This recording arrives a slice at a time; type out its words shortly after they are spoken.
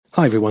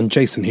Hi everyone,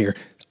 Jason here.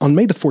 On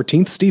May the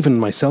 14th, Stephen and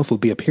myself will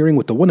be appearing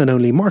with the one and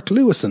only Mark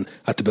Lewison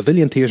at the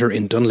Pavilion Theatre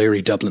in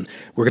Dunleary, Dublin.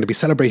 We're going to be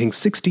celebrating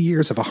 60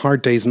 years of A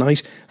Hard Day's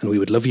Night, and we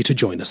would love you to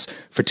join us.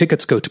 For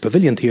tickets, go to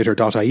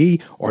paviliontheatre.ie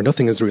or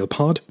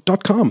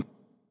nothingisrealpod.com.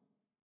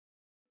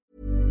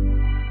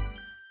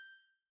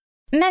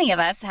 Many of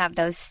us have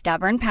those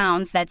stubborn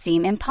pounds that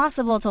seem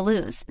impossible to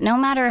lose, no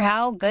matter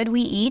how good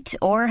we eat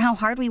or how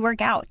hard we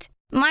work out.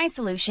 My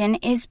solution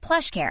is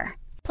PlushCare.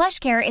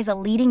 PlushCare is a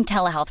leading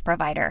telehealth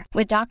provider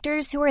with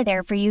doctors who are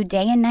there for you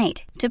day and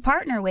night to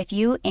partner with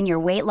you in your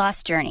weight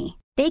loss journey.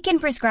 They can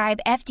prescribe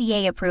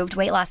FDA-approved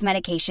weight loss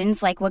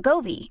medications like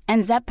Wegovy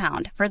and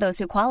Zepbound for those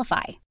who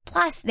qualify.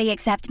 Plus, they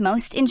accept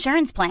most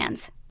insurance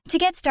plans. To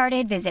get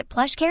started, visit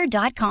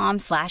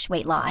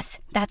plushcare.com/weightloss.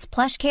 That's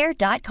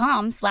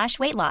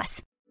plushcare.com/weightloss.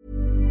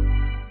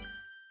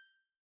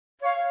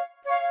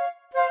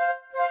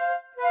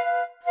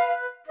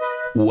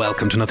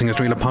 Welcome to Nothing Is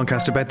Real, a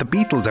podcast about the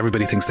Beatles.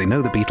 Everybody thinks they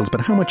know the Beatles, but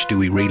how much do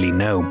we really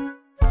know?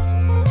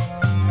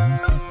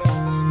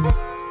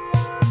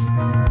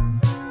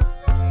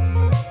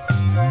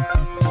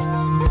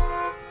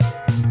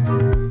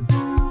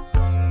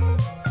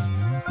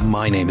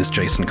 My name is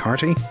Jason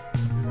Carty.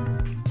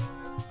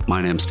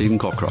 My name's Stephen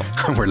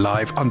Cockcroft. And we're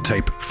live on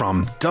tape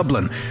from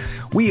Dublin.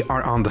 We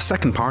are on the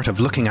second part of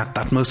looking at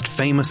that most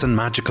famous and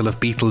magical of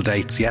Beatle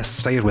dates. Yes,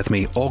 say it with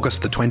me.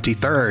 August the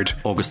 23rd.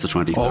 August the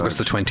 23rd. August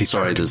the 23rd.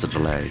 Sorry, there's a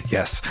delay.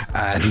 Yes.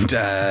 And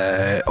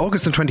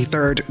August the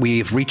 23rd,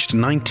 we've reached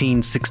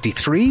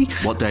 1963.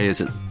 What day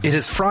is it? It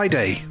is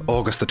Friday,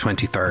 August the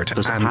 23rd.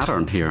 There's a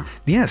pattern here.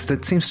 Yes,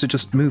 that seems to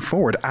just move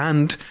forward.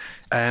 And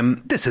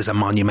this is a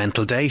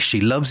monumental day.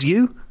 She Loves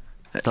You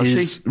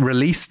is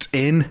released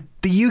in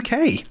the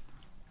UK.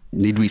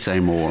 Need we say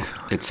more?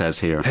 It says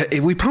here.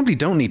 We probably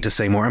don't need to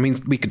say more. I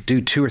mean, we could do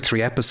 2 or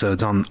 3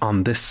 episodes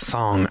on this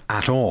song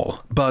at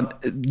all.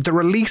 But the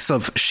release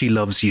of She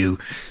Loves You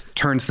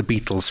turns the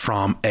Beatles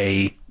from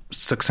a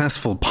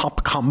successful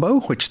pop combo,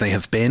 which they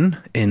have been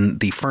in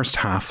the first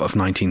half of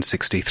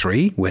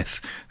 1963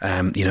 with,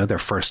 their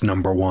first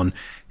number 1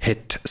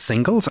 hit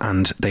singles,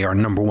 and they are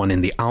number 1 in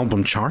the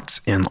album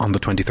charts on the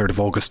 23rd of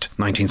August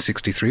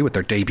 1963 with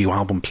their debut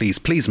album Please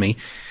Please Me.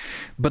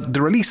 But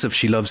the release of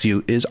She Loves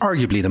You is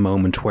arguably the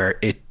moment where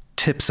it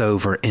tips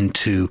over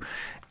into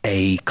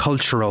a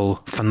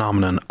cultural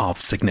phenomenon of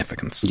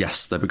significance.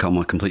 Yes, they become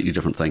a completely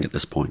different thing at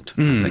this point.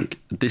 I think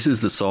this is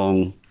the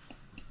song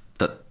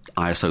that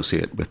I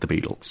associate with the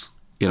Beatles.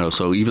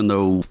 So even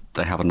though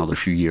they have another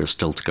few years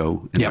still to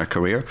go in their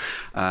career,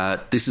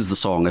 this is the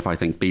song, if I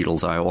think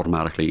Beatles, I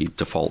automatically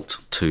default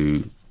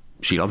to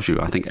She Loves You.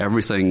 I think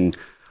everything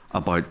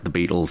about the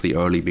Beatles, the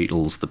early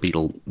Beatles, the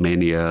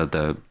Beatlemania,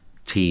 the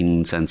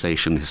teen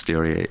sensation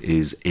hysteria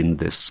is in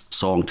this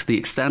song, to the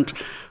extent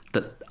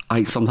that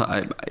I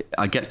sometimes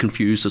get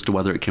confused as to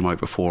whether it came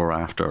out before or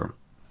after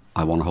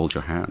I Want to Hold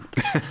Your Hand.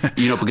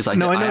 Because I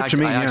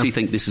actually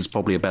think this is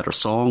probably a better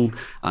song,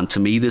 and to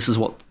me this is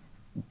what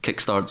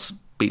kickstarts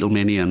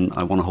Beatlemania and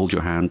I Want to Hold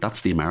Your Hand.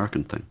 That's the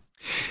American thing.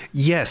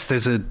 Yes,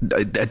 there's a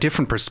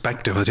different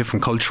perspective, a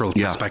different cultural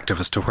perspective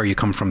as to where you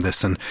come from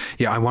this. And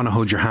I Want to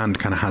Hold Your Hand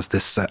kind of has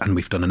this, and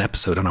we've done an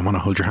episode on I Want to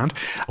Hold Your Hand.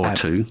 Or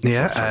 2.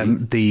 Yeah,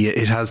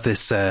 it has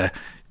this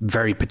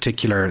very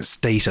particular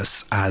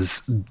status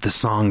as the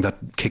song that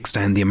kicks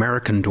down the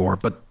American door.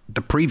 But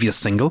the previous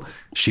single,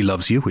 She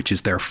Loves You, which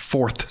is their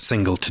 4th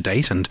single to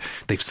date, and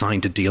they've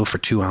signed a deal for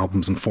 2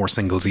 albums and 4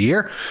 singles a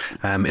year.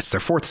 It's their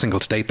 4th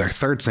single to date, their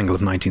 3rd single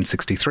of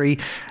 1963.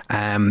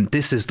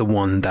 This is the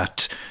one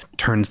that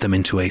turns them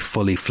into a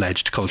fully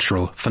fledged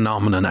cultural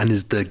phenomenon and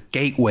is the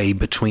gateway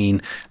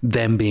between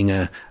them being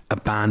a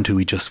band who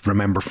we just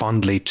remember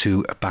fondly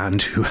to a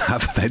band who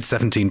have about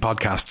 17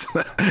 podcasts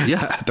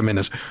at the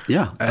minute.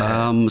 Yeah.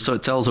 So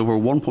it sells over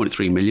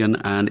 1.3 million,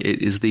 and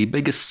it is the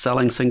biggest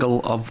selling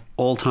single of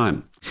all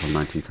time from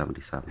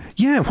 1977.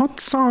 Yeah, what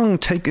song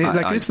it's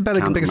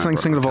the biggest selling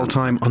single of all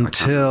time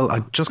until,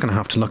 I'm just going to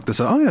have to look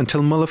this up,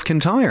 until Mull of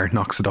Kintyre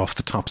knocks it off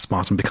the top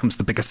spot and becomes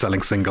the biggest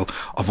selling single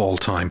of all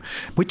time.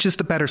 Which is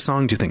the better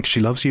song, do you think? She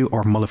Loves You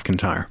or Mull of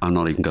Kintyre? I'm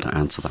not even going to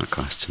answer that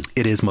question.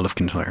 It is Mull of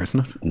Kintyre, isn't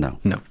it? No.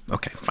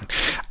 Okay, fine.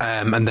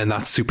 And then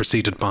that's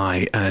superseded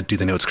by Do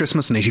They Know It's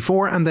Christmas in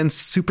 84, and then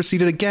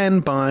superseded again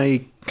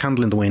by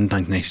Candle in the Wind,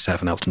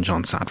 1987, Elton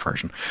John's sad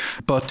version.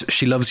 But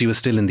She Loves You is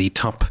still in the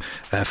top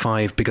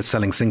 5 biggest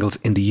selling singles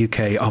in the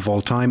UK of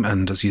all time,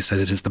 and as you said,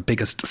 it is the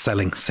biggest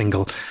selling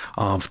single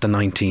of the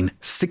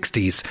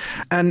 1960s,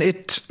 and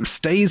it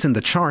stays in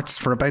the charts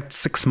for about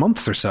 6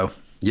 months or so.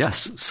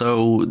 Yes,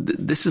 so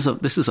this is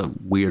a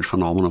weird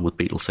phenomenon with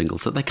Beatles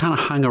singles, that they kind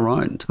of hang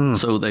around.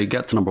 So they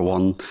get to number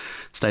 1,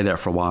 stay there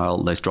for a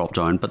while, they drop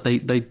down, but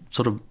they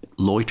sort of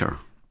loiter.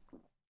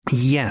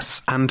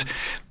 Yes, and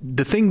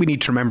the thing we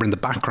need to remember in the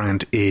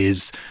background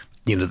is,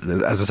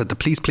 as I said, the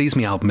Please Please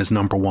Me album is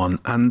number 1,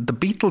 and the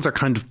Beatles are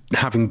kind of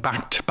having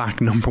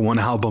back-to-back number 1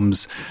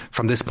 albums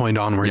from this point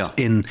onwards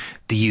in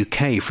the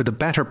UK for the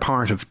better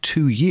part of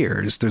 2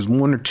 years. There's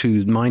one or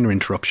two minor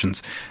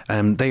interruptions.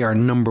 They are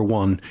number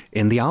one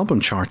in the album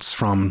charts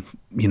from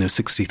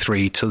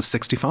 63 till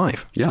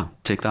 65. Yeah,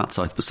 take that,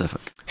 South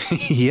Pacific.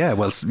 Yeah,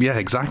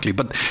 exactly.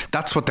 But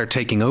that's what they're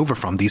taking over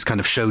from, these kind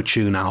of show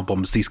tune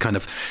albums. These kind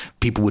of,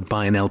 people would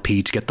buy an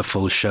LP to get the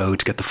full show,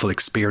 to get the full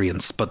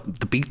experience. But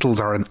the Beatles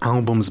are an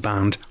albums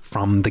band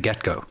from the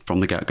get-go.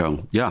 From the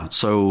get-go, yeah.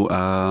 So,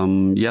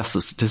 yes,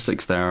 the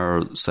statistics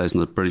there says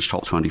in the British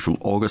Top 20 from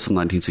August of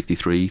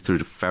 1963 through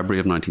to February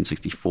of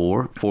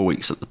 1964, 4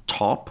 weeks at the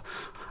top.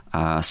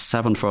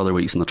 7 further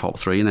weeks in the top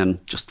 3, and then,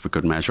 just for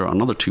good measure,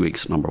 another 2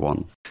 weeks at number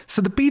 1. So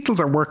the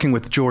Beatles are working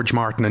with George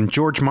Martin, and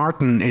George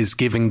Martin is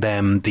giving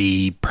them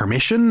the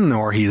permission,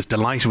 or he is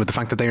delighted with the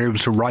fact that they're able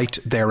to write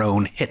their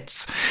own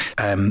hits.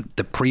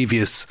 The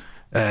previous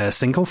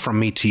single, From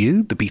Me to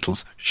You, the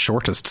Beatles'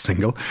 shortest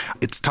single,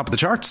 it's top of the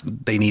charts.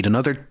 They need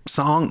another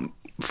song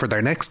for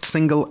their next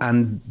single,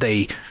 and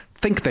they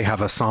think they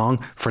have a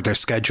song for their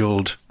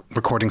scheduled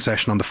recording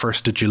session on the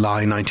 1st of July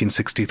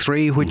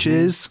 1963, which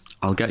is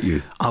I'll Get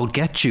You. I'll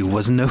Get You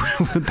was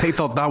they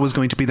thought that was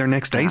going to be their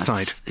next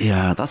A-side.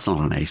 Yeah, that's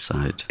not an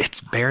A-side.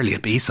 It's barely a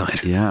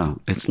B-side. Yeah,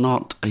 it's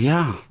not.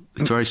 Yeah,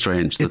 it's very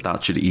strange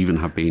that should even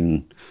have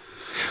been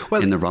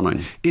in the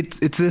running. It's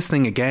this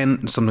thing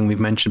again, something we've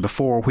mentioned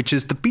before, which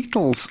is the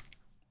Beatles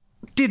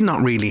did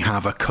not really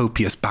have a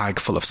copious bag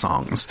full of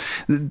songs.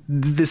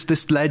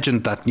 This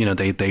legend that,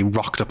 they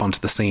rocked up onto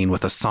the scene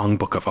with a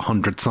songbook of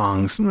 100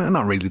 songs.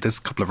 Not really. There's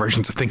a couple of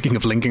versions of Thinking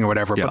of Linking or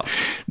whatever, but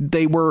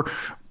they were,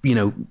 we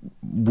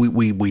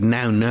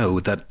now know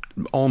that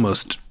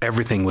almost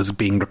everything was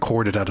being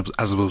recorded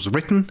as it was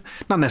written.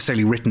 Not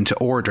necessarily written to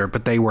order,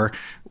 but they were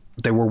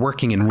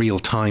working in real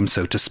time,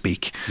 so to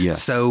speak.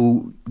 Yes.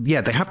 So,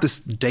 they have this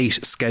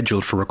date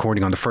scheduled for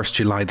recording on the 1st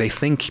July. They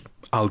think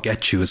I'll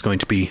Get You is going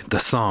to be the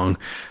song,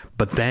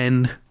 but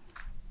then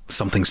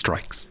something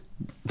strikes.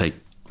 They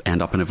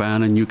end up in a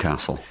van in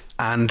Newcastle.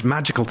 And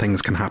magical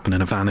things can happen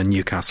in a van in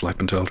Newcastle, I've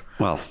been told.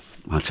 Well,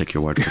 I'll take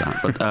your word for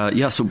that.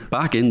 But so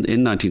back in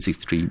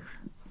 1963,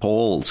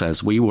 Paul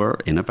says we were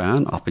in a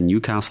van up in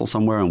Newcastle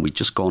somewhere, and we'd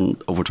just gone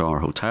over to our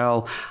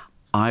hotel.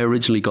 I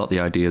originally got the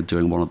idea of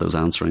doing one of those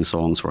answering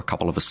songs where a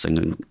couple of us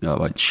singing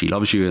about She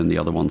Loves You, and the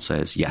other one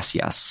says yes,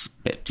 yes,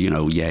 bit,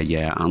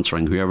 yeah,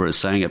 answering whoever is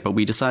saying it. But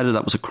we decided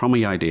that was a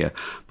crummy idea.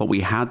 But we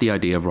had the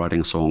idea of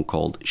writing a song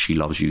called She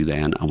Loves You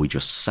then, and we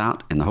just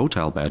sat in the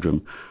hotel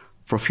bedroom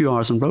for a few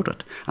hours and wrote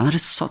it. And that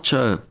is such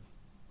a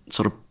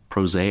sort of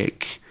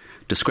prosaic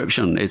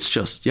description. It's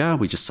just,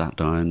 we just sat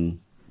down.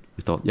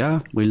 We thought,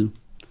 we'll...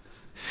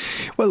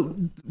 Well,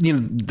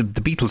 the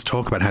Beatles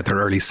talk about how their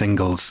early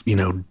singles,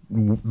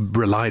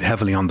 relied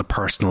heavily on the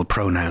personal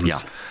pronouns. Yeah.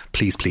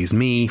 Please, please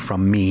me,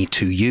 from me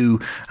to you.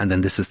 And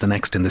then this is the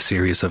next in the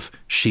series of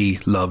She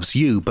Loves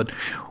You. But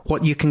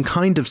what you can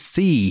kind of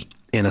see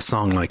in a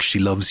song like She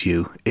Loves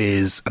You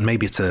is, and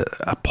maybe it's a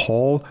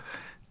Paul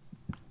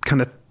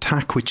kind of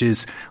tack, which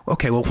is,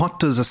 okay, well, what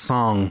does a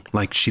song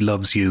like She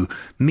Loves You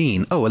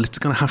mean? Oh, well, it's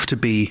going to have to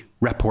be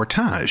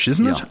reportage,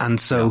 isn't it? And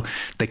so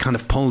they kind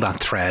of pull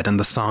that thread, and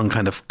the song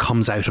kind of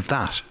comes out of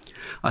that.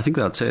 I think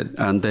that's it.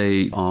 And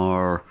they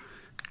are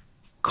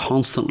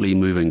constantly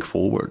moving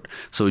forward.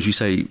 So as you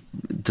say,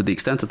 to the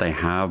extent that they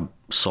have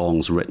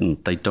songs written,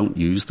 they don't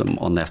use them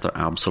unless they're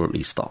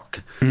absolutely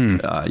stuck.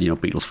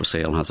 Beatles for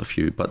Sale has a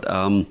few. But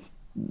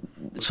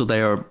so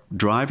they are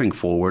driving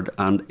forward,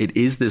 and it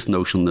is this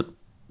notion that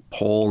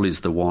Paul is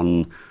the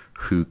one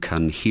who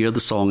can hear the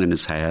song in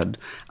his head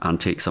and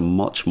takes a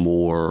much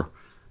more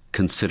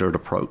considered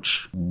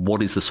approach.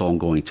 What is the song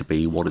going to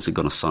be? What is it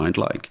going to sound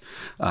like?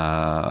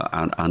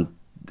 And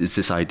it's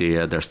this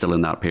idea, they're still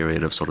in that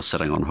period of sort of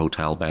sitting on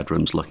hotel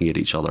bedrooms looking at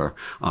each other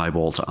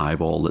eyeball to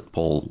eyeball, that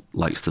Paul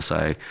likes to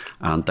say,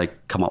 and they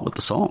come up with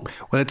the song.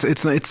 Well,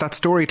 it's that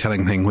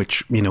storytelling thing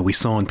which we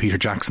saw in Peter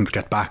Jackson's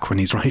Get Back when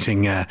he's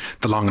writing The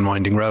Long and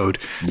Winding Road,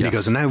 and he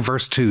goes, and now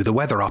verse 2, the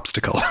weather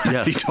obstacle.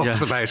 He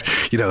talks about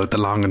the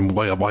long and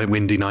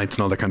windy nights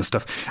and all that kind of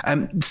stuff.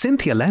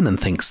 Cynthia Lennon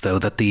thinks though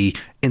that the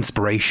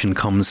inspiration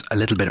comes a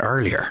little bit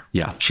earlier.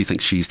 Yeah, she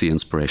thinks she's the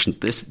inspiration.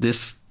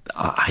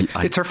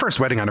 It's her first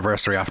wedding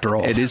anniversary after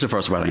all. It is her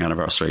first wedding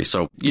anniversary.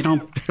 So, I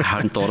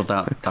hadn't thought of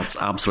that. That's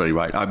absolutely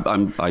right.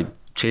 I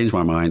changed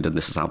my mind, and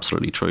this is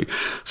absolutely true.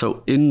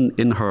 So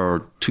in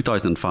her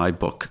 2005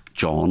 book,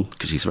 John,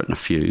 because she's written a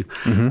few,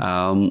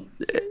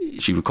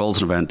 she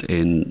recalls an event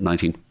in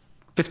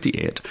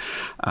 1958,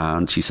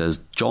 and she says,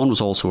 John was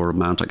also a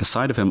romantic. A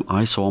side of him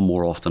I saw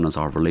more often as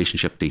our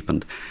relationship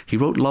deepened. He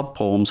wrote love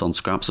poems on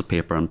scraps of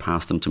paper and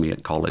passed them to me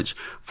at college.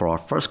 For our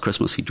first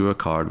Christmas, he drew a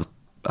card with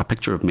a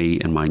picture of me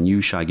in my new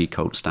shaggy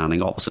coat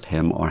standing opposite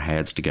him, our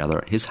heads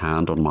together, his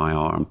hand on my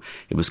arm.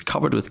 It was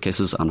covered with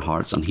kisses and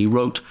hearts, and he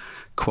wrote,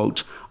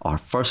 quote, our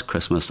first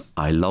Christmas,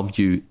 I love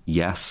you,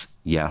 yes,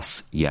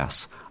 yes,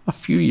 yes. A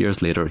few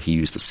years later, he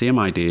used the same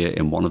idea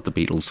in one of the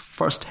Beatles'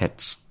 first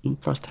hits.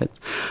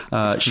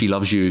 She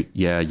Loves You,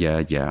 yeah,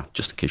 yeah, yeah,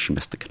 just in case you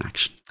missed the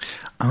connection.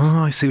 Oh,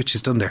 I see what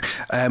she's done there.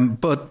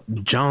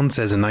 But John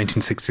says in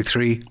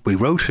 1963, we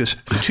wrote it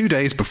 2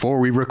 days before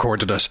we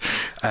recorded it,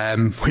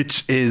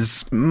 which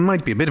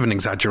might be a bit of an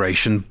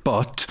exaggeration,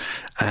 but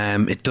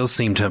it does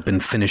seem to have been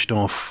finished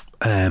off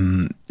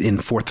in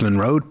Forthlin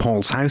Road,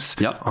 Paul's house,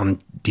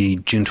 on the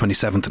June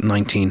 27th,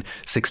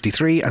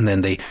 1963, and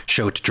then they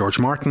show it to George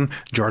Martin.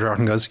 George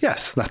Martin goes,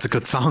 yes, that's a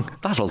good song.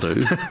 That'll do.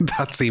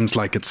 That seems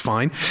like it's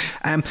fine.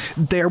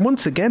 They're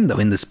once again, though,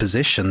 in this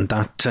position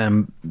that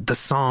the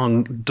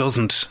song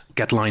doesn't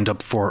get lined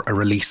up for a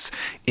release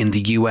in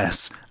the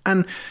US.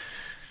 And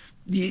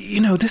you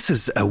know, this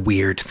is a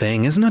weird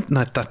thing, isn't it?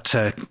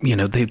 That you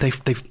know,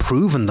 they've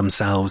proven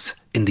themselves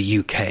in the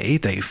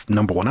UK. They've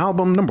 #1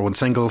 album, #1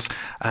 singles,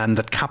 and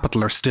that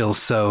Capitol are still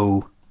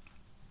so,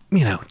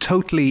 you know,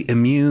 totally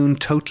immune,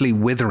 totally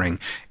withering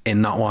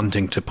in not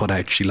wanting to put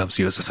out She Loves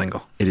You as a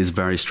single. It is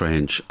very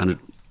strange, and it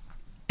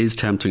is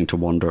tempting to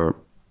wonder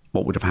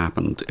what would have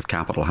happened if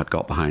Capitol had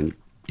got behind.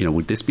 You know,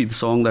 would this be the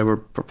song they were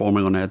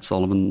performing on Ed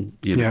Sullivan,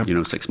 you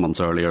know 6 months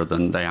earlier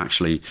than they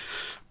actually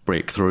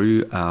break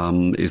through?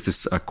 Is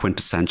this a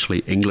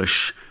quintessentially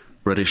English,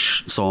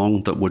 British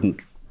song that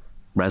wouldn't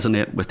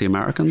resonate with the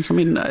Americans? I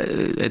mean,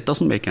 it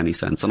doesn't make any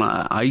sense. And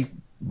I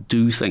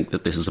do think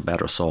that this is a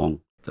better song.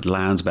 It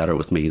lands better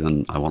with me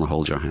than I Want to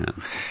Hold Your Hand.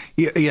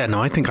 Yeah,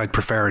 no, I think I'd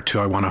prefer it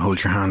to I Want to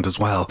Hold Your Hand as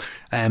well.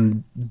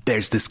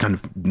 There's this kind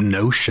of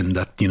notion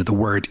that, you know, the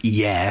word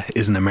yeah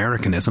is an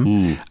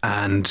Americanism.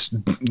 And,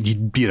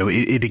 you know,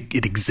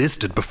 it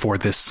existed before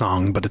this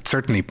song, but it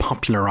certainly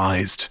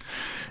popularised,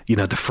 you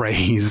know, the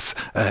phrase,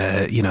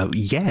 you know,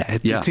 yeah.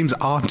 It seems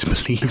odd to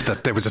believe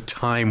that there was a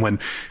time when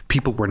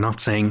people were not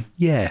saying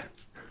yeah.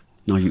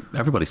 No,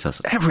 everybody says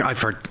it. I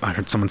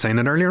heard someone saying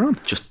it earlier on.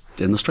 Just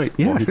in the street.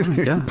 Yeah.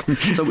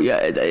 So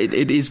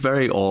it is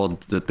very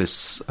odd that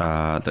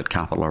that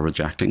Capitol are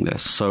rejecting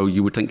this. So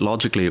you would think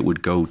logically it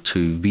would go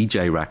to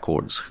VJ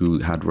Records, who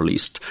had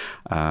released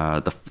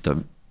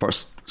the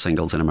first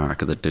singles in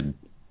America that did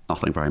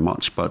nothing very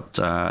much, but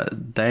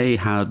they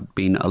had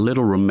been a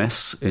little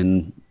remiss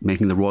in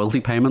making the royalty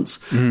payments,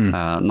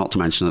 not to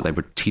mention that they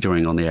were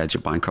teetering on the edge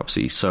of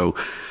bankruptcy. So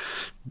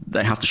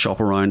they have to shop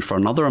around for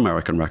another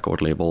American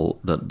record label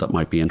that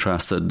might be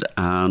interested.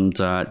 And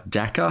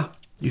Decca,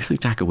 you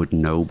think Decca would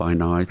know by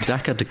now.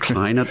 Decca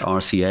decline it,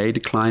 RCA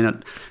decline it,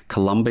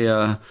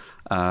 Columbia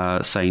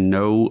say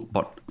no,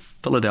 but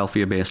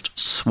Philadelphia-based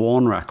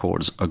Swan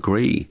Records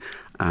agree,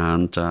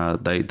 and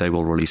they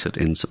will release it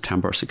in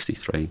September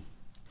 '63.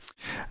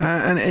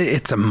 And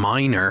it's a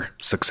minor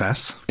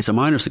success. It's a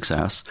minor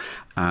success,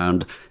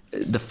 and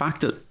the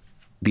fact that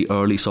the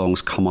early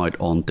songs come out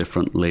on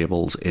different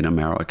labels in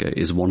America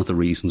is one of the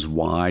reasons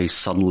why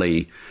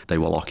suddenly they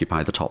will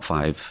occupy the top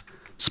 5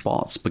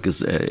 spots,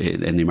 because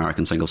in the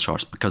American singles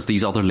charts, because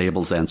these other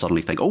labels then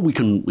suddenly think, oh, we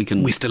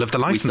still have the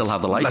license. We still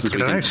have the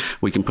license.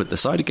 We can put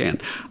this out again.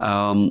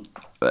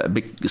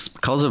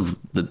 Because of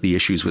the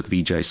issues with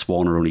VJ,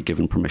 Swan are only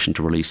given permission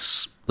to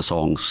release the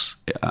songs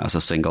as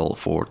a single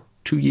for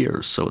 2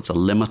 years, so it's a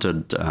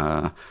limited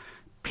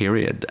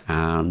period.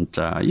 And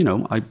you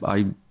know,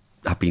 I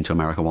have been to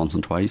America once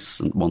or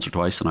twice,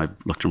 and I've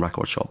looked in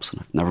record shops,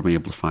 and I've never been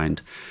able to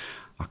find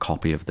a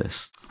copy of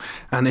this.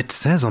 And it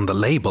says on the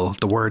label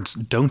the words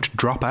 "Don't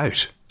drop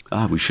out."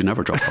 We should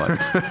never drop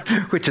out.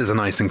 Which is a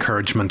nice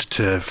encouragement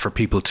for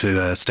people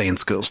to stay in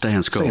school. Stay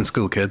in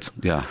school, kids.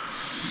 Yeah.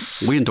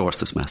 We endorse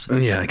this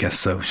message. Yeah, I guess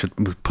so.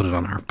 We put it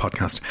on our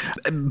podcast.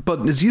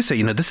 But as you say,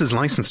 you know, this is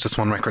licensed to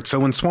Swan Records. So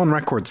when Swan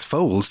Records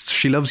folds,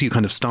 She Loves You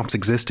kind of stops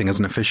existing as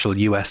an official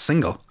US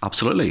single.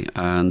 Absolutely.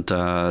 And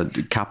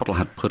Capitol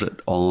had put it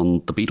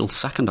on the Beatles'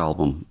 second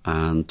album,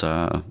 and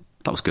that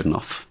was good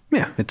enough.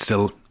 Yeah, it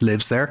still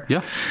lives there.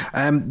 Yeah.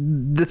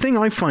 The thing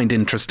I find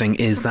interesting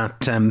is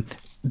that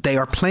they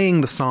are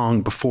playing the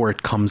song before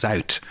it comes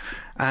out.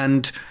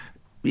 And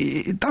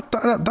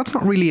that's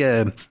not really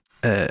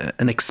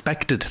an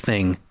expected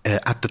thing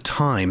at the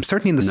time.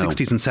 Certainly in the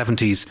 60s and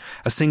 70s,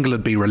 a single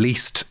would be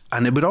released,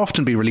 and it would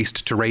often be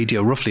released to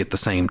radio roughly at the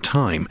same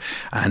time.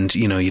 And,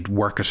 you know, you'd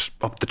work it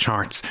up the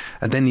charts.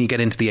 And then you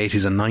get into the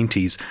 80s and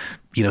 90s,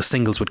 you know,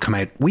 singles would come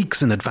out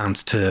weeks in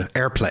advance to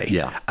airplay.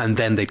 Yeah. And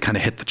then they'd kind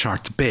of hit the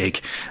charts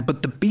big.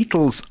 But the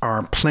Beatles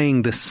are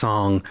playing this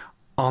song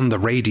on the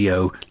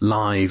radio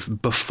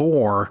live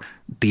before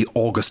the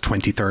August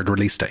 23rd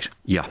release date.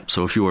 Yeah,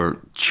 so if you were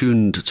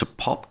tuned to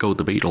Pop Go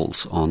the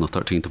Beatles on the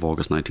 13th of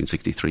August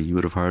 1963, you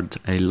would have heard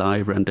a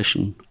live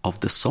rendition of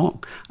this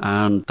song.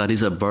 And that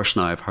is a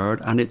version I've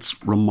heard, and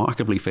it's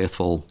remarkably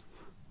faithful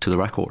to the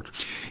record.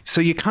 So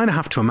you kind of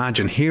have to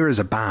imagine here is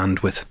a band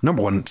with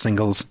 #1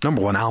 singles,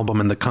 #1 album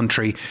in the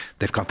country.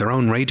 They've got their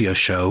own radio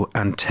show,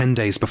 and 10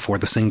 days before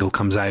the single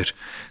comes out,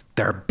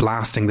 they're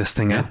blasting this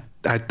thing out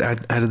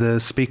of the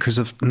speakers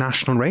of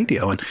national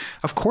radio. And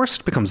of course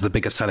it becomes the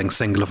biggest selling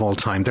single of all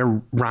time.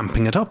 They're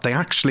ramping it up. They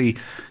actually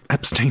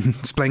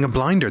Epstein's playing a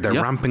blinder. They're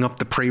Yeah. ramping up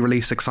the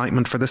pre-release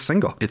excitement for this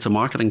single. It's a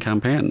marketing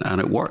campaign, and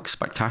it works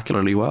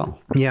spectacularly well.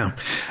 Yeah.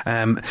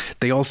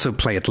 They also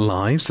play it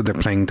live. So they're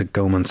playing the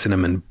Gaumont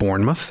Cinema in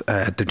Bournemouth.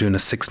 They're doing a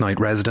 6-night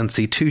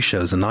residency, 2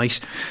 shows a night,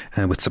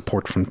 with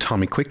support from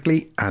Tommy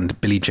Quickly and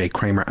Billy J.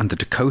 Kramer and the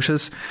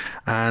Dakotas.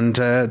 And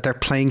they're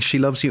playing She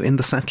Loves You in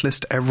the set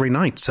list every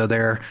night. So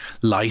they're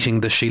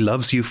lighting the She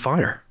Loves You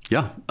fire.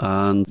 Yeah,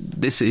 and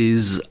this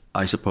is,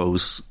 I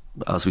suppose,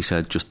 as we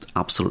said, just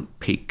absolute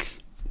peak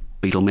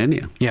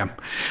Beatlemania. Yeah,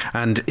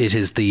 and it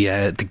is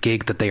the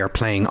gig that they are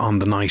playing on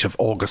the night of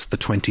August the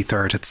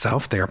 23rd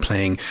itself. They are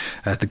playing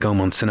at the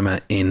Gaumont Cinema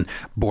in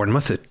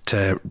Bournemouth. It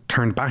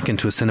turned back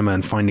into a cinema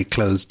and finally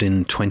closed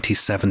in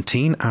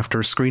 2017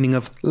 after a screening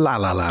of La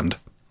La Land.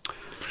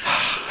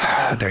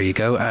 There you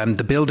go.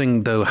 The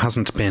building, though,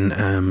 hasn't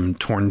been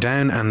torn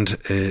down, and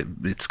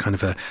it's kind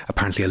of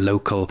apparently a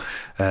local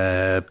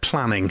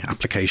planning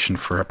application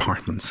for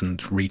apartments and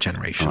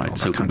regeneration. Right,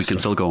 so we can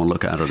still go and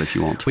look at it if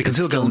you want. We can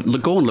still go and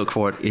look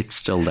for it. It's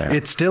still there.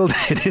 It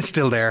is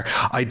still there.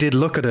 I did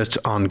look at it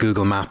on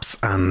Google Maps,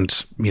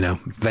 and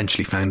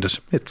eventually found it.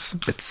 It's a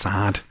bit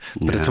sad,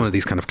 but it's one of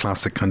these kind of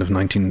classic kind of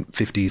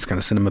 1950s kind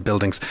of cinema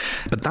buildings.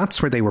 But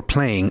that's where they were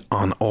playing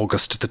on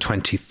August the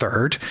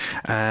 23rd,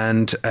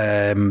 and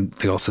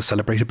they also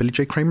celebrated Billy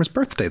J. Kramer's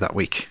birthday that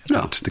week.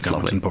 Yeah, at the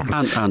Gaumont in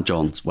Bournemouth. And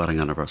John's wedding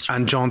anniversary.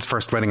 And John's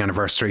first wedding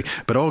anniversary.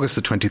 But August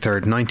the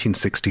 23rd,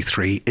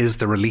 1963 is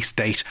the release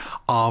date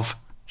of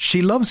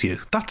She Loves You.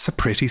 That's a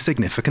pretty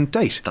significant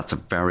date. That's a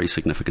very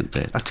significant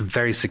date. That's a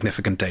very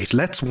significant date.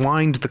 Let's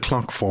wind the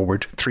clock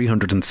forward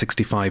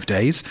 365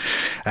 days.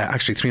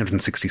 Actually,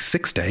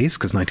 366 days,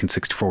 because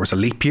 1964 was a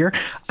leap year.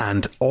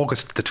 And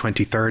August the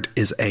 23rd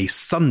is a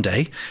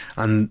Sunday.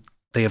 And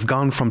they have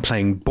gone from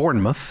playing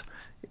Bournemouth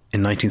in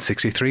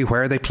 1963.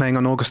 Where are they playing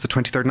on August the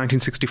 23rd,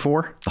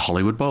 1964? The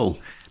Hollywood Bowl.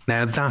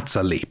 Now, that's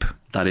a leap.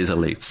 That is a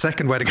leap.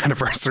 Second wedding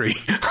anniversary,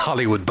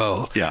 Hollywood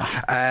Bowl.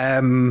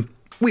 Yeah.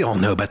 We all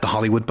know about the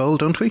Hollywood Bowl,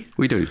 don't we?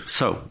 We do.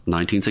 So,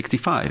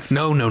 1965.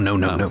 No.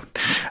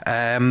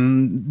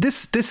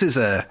 This is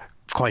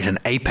quite an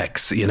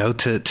apex,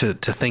 to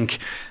think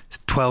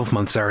 12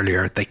 months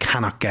earlier they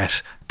cannot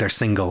get their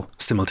single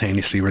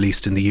simultaneously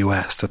released in the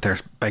US, that they're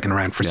begging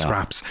around for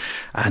scraps.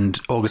 And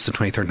August the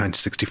 23rd,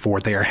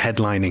 1964, they are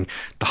headlining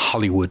the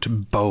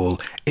Hollywood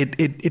Bowl.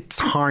 It's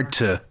hard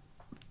to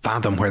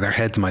fathom where their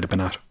heads might have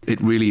been at.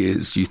 It really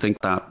is. You think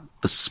that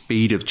the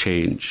speed of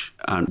change,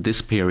 and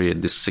this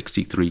period, this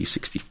 63,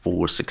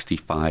 64,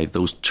 65,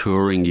 those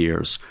touring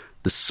years,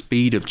 the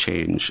speed of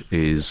change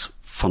is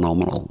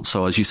phenomenal.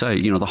 So as you say,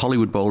 the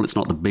Hollywood Bowl, it's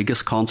not the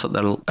biggest concert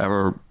they'll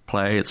ever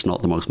play. It's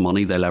not the most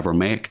money they'll ever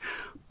make.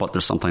 But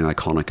there's something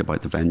iconic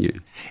about the venue.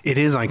 It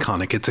is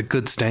iconic. It's a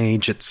good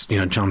stage. It's,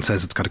 John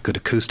says it's got a good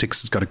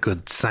acoustics. It's got a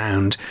good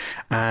sound.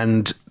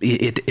 And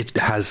it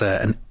has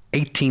an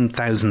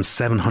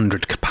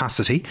 18,700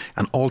 capacity,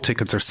 and all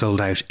tickets are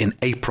sold out in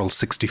April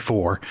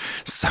 64.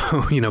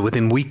 So,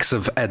 within weeks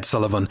of Ed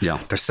Sullivan,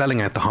 they're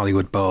selling out the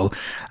Hollywood Bowl,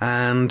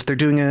 and they're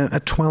doing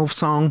a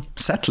 12-song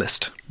set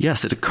list.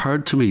 Yes, it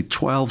occurred to me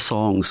 12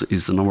 songs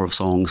is the number of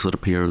songs that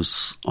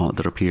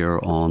appear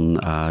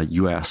on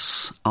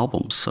US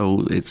albums.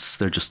 So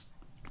they're just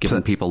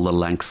giving people the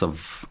length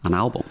of an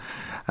album.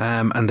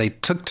 And they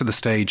took to the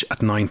stage at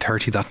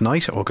 9:30 that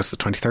night, August the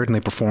 23rd, and they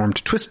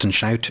performed Twist and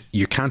Shout,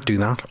 You Can't Do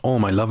That, All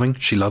My Loving,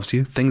 She Loves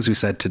You, Things We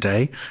Said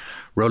Today,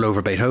 Roll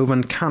Over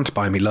Beethoven, Can't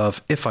Buy Me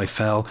Love, If I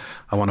Fell,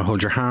 I Want to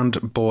Hold Your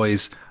Hand,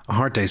 Boys, A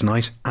Hard Day's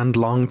Night, and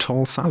Long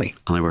Tall Sally.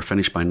 And they were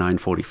finished by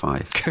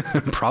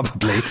 9:45.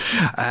 Probably.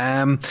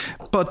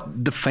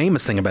 But the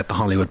famous thing about the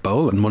Hollywood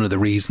Bowl, and one of the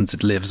reasons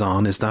it lives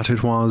on, is that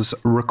it was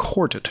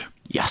recorded.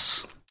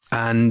 Yes.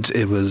 And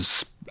it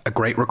was a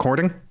great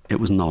recording. It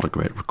was not a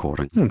great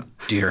recording. Oh,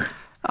 dear.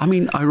 I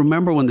mean, I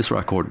remember when this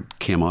record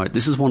came out.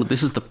 This is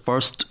the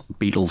first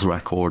Beatles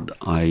record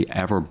I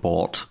ever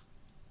bought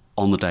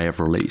on the day of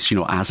release.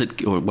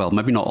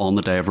 Maybe not on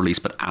the day of release,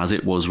 but as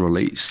it was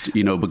released.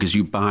 Because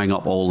you bang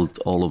up all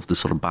of the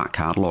sort of back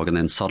catalogue, and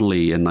then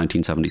suddenly in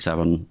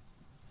 1977,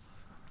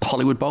 the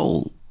Hollywood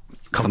Bowl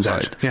comes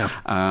out. Yeah,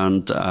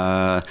 and.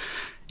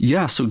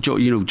 So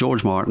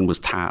George Martin was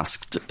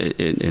tasked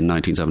in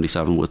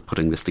 1977 with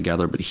putting this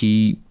together, but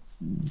he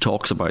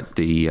talks about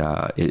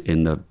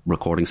in the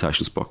recording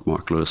sessions book,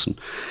 Mark Lewison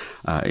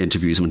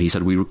interviews him, and he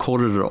said, we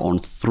recorded it on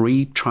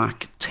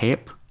 3-track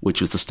tape,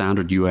 which is the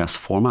standard US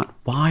format.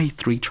 Why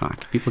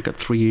 3-track? People get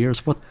 3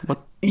 years. What?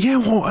 Yeah,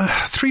 well,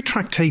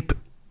 3-track tape.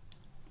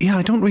 Yeah,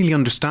 I don't really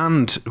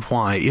understand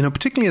why,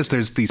 particularly as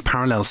there's these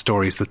parallel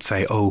stories that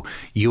say,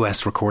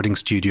 US recording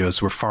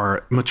studios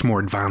were much more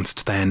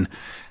advanced than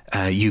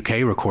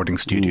UK recording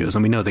studios.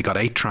 And we know they got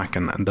 8-track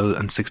and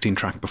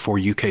 16-track before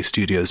UK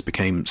studios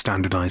became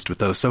standardized with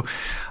those. So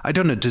I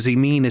don't know, does he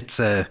mean it's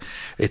a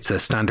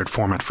standard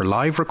format for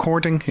live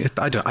recording?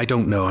 I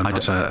don't know. I'm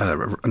not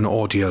an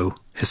audio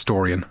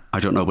historian? I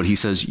don't know, but he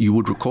says you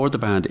would record the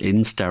band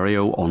in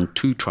stereo on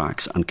 2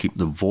 tracks and keep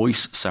the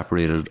voice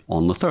separated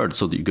on the third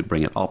so that you could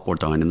bring it up or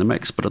down in the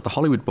mix. But at the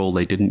Hollywood Bowl,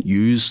 they didn't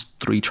use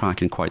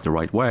 3-track in quite the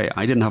right way.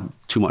 I didn't have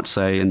too much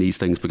say in these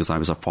things because I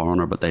was a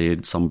foreigner, but they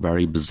did some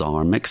very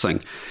bizarre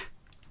mixing.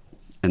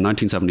 In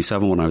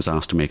 1977, when I was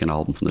asked to make an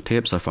album from the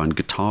tapes, I found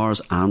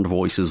guitars and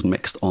voices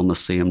mixed on the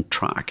same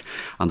track,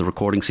 and the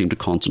recording seemed to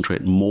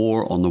concentrate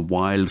more on the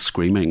wild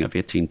screaming of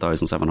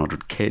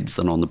 18,700 kids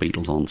than on the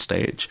Beatles on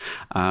stage.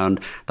 And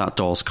that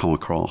does come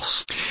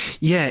across.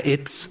 Yeah,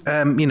 it's,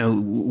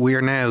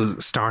 we're now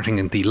starting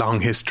in the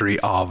long history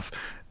of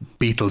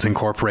Beatles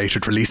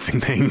Incorporated releasing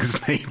things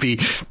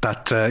maybe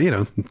that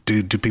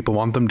do people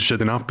want them? Should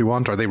they not be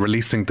want? Are they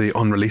releasing the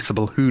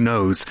unreleasable? Who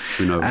knows?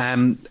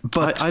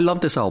 But I love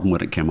this album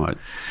when it came out.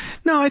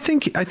 No, I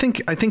think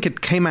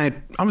it came out.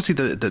 Obviously,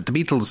 the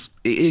Beatles.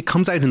 It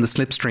comes out in the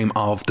slipstream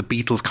of the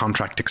Beatles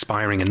contract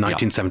expiring in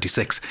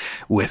 1976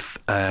 with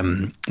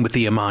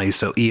EMI.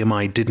 So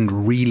EMI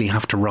didn't really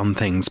have to run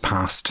things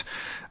past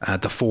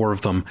the 4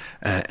 of them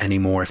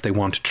anymore if they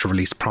wanted to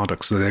release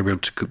products. So they were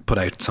able to put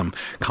out some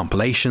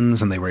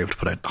compilations, and they were able to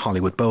put out the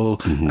Hollywood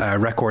Bowl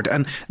record.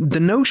 And the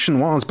notion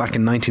was, back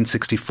in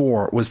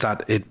 1964, was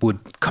that it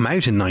would come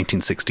out in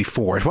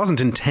 1964. It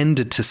wasn't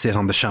intended to sit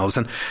on the shelves.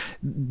 And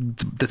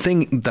the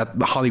thing that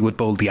the Hollywood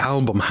Bowl, the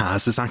album,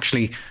 has is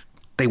actually,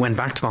 they went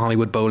back to the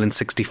Hollywood Bowl in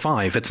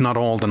 65. It's not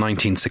all the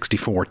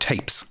 1964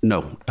 tapes.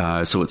 No.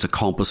 So it's a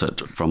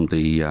composite from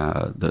the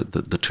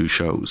 2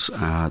 shows,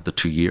 the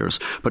 2 years.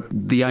 But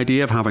the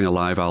idea of having a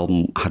live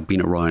album had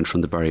been around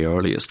from the very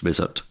earliest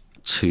visit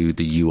to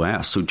the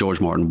US. So George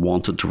Martin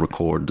wanted to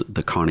record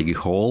the Carnegie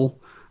Hall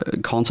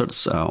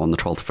concerts on the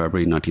 12th of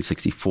February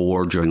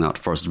 1964 during that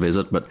first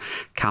visit. But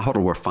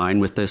Capitol were fine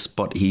with this,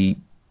 but he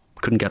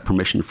couldn't get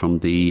permission from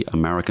the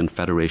American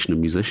Federation of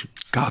Musicians.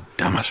 God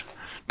damn it.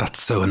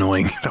 That's so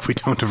annoying that we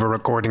don't have a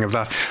recording of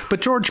that.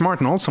 But George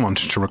Martin also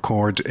wanted to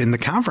record in the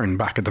Cavern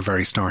back at the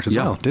very start as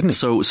well, didn't he?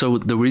 So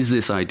there is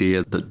this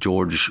idea that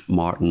George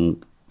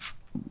Martin,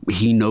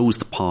 he knows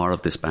the power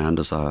of this band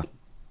as a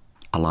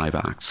live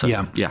act. So,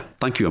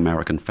 thank you,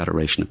 American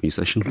Federation of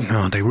Musicians.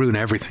 No, they ruin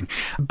everything.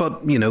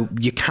 But,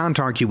 you can't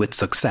argue with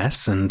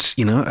success. And,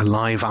 a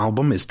live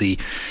album is a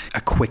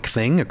quick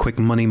thing, a quick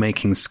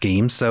money-making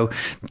scheme. So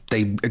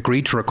they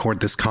agreed to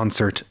record this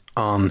concert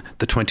on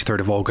the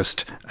 23rd of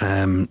August,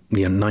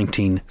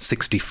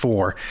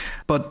 1964.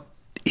 But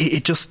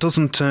it just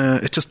doesn't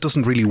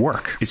really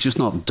work. It's just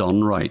not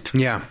done right.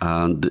 Yeah.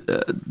 And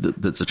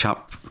there's a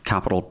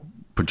Capitol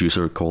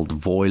producer called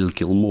Voyle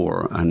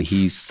Gilmore, and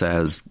he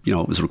says,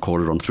 it was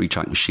recorded on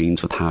 3-track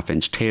machines with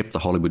 1/2-inch tape. The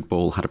Hollywood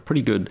Bowl had a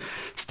pretty good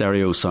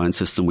stereo sound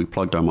system. We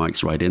plugged our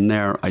mics right in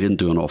there. I didn't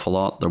do an awful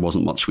lot. There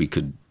wasn't much we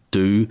could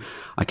do.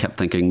 I kept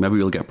thinking maybe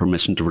we'll get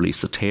permission to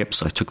release the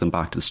tapes. I took them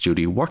back to the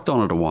studio, worked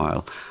on it a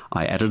while.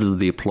 I edited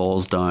the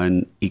applause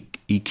down,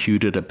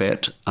 EQ'd it a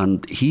bit,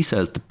 and he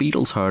says the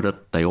Beatles heard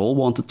it. They all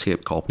wanted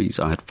tape copies.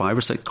 I had 5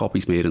 or 6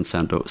 copies made and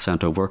sent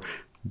over.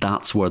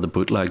 That's where the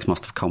bootlegs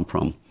must have come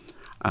from.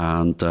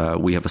 And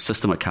we have a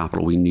system at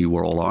Capitol. We knew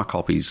where all our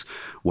copies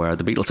were.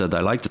 The Beatles said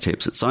they liked the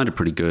tapes. It sounded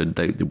pretty good.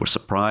 They were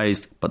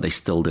surprised, but they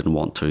still didn't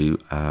want to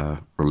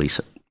release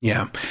it.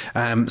 Yeah.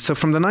 So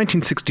from the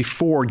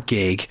 1964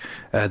 gig,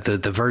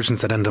 the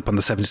versions that end up on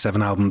the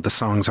 77 album, the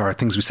songs are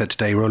Things We Said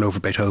Today, Roll Over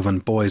Beethoven,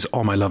 Boys,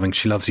 All My Loving,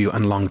 She Loves You,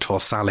 and Long Tall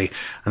Sally.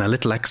 And a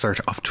little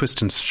excerpt of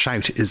Twist and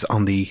Shout is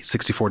on the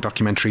 64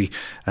 documentary,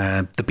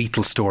 The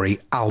Beatles Story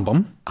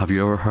album. Have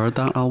you ever heard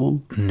that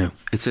album? No.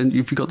 It's in,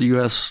 if you got the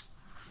US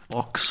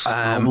box,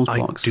 I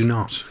box. do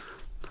not.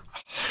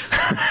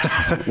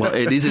 Well,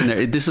 it is in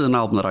there. This is an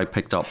album that I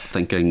picked up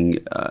thinking,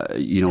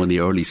 in the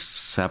early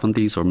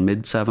 70s or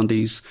mid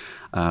 70s,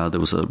 there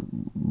was a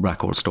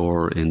record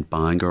store in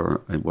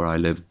Bangor where I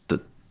lived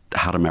that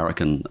had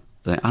American,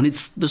 and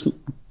there's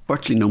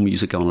virtually no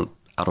music on it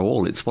at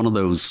all. It's one of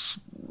those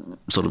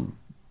sort of,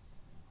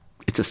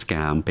 it's a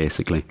scam,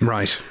 basically.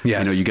 Right,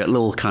 yes. You get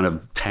little kind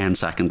of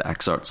 10-second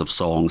excerpts of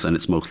songs, and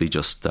it's mostly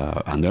just,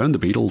 and then the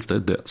Beatles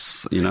did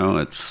this.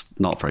 It's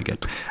not very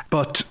good.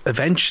 But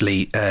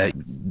eventually,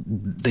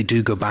 they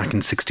do go back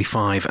in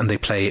 65, and they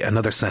play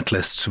another set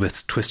list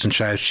with Twist and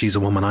Shout, She's a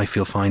Woman, I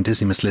Feel Fine,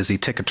 Dizzy Miss Lizzie,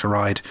 Ticket to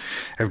Ride,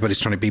 Everybody's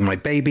Trying to Be My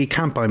Baby,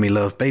 Can't Buy Me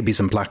Love, Babies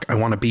in Black, I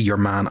Want to Be Your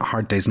Man, A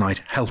Hard Day's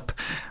Night, Help,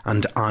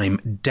 and I'm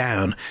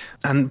Down.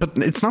 But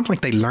it's not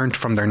like they learnt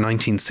from their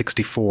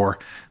 1964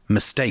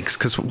 mistakes,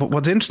 because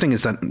what's interesting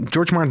is that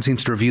George Martin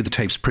seems to review the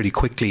tapes pretty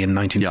quickly in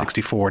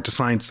 1964,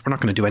 decides we're not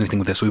going to do anything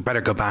with this, we better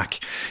go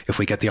back if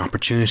we get the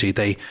opportunity.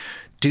 They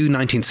do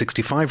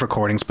 1965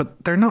 recordings,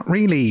 but they're not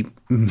really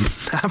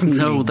haven't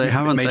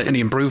made any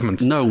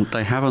improvements. No,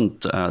 they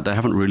haven't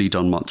really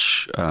done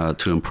much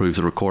to improve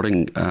the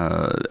recording.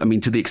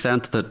 To the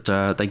extent that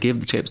they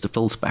gave the tapes to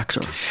Phil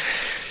Spector.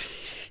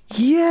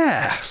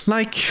 Yeah,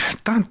 like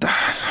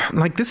that.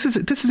 Like this is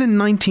in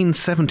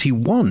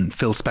 1971.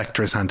 Phil Spector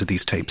has handed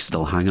these tapes.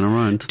 Still hanging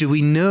around. Do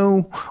we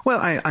know? Well,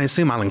 I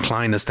assume Alan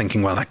Klein is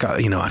thinking, well, I've got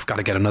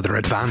to get another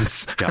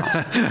advance.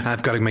 Yeah.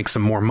 I've got to make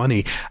some more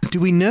money. Do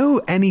we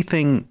know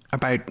anything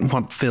about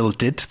what Phil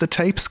did to the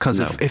tapes? Because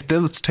if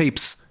those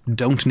tapes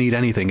don't need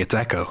anything, it's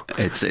Echo.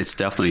 It's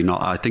definitely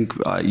not. I think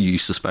you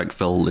suspect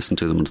Phil listened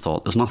to them and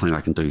thought, there's nothing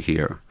I can do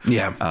here.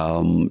 Yeah.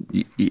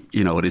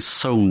 It is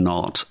so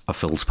not a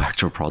Phil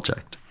Spector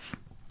project.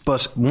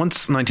 But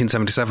once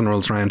 1977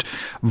 rolls around,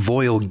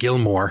 Voyle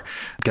Gilmore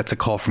gets a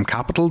call from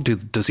Capitol.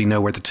 Does he know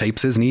where the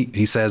tapes is? And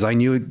he says, I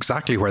knew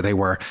exactly where they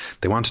were.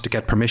 They wanted to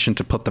get permission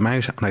to put them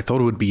out, and I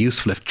thought it would be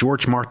useful if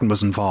George Martin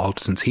was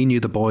involved, since he knew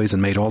the boys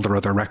and made all their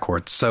other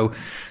records. So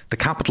the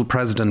Capitol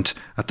president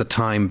at the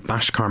time,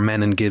 Bashkar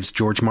Menon, gives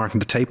George Martin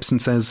the tapes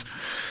and says,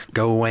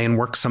 go away and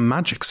work some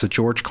magic. So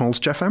George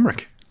calls Geoff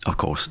Emerick. Of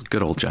course,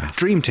 good old Geoff.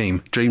 Dream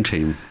Team.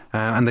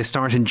 And they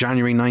start in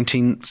January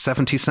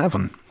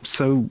 1977.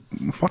 So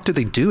what do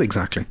they do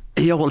exactly?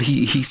 Yeah, well,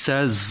 he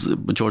says,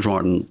 George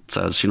Martin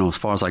says, as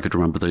far as I could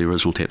remember, the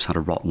original tapes had a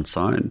rotten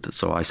sound.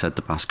 So I said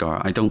to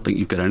Bhaskar, I don't think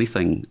you've got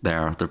anything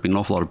there. There have been an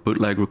awful lot of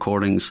bootleg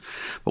recordings.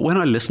 But when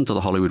I listened to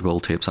the Hollywood Bowl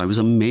tapes, I was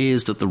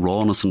amazed at the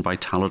rawness and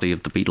vitality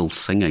of the Beatles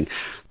singing.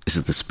 This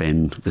is the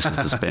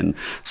spin.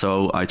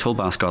 So I told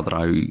Bhaskar that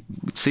I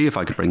would see if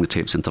I could bring the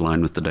tapes into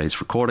line with the day's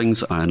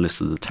recordings. I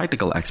enlisted the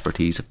technical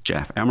expertise of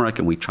Geoff Emerick,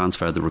 and we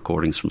transferred the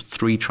recordings from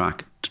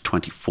 3-track to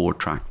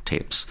 24-track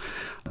tapes.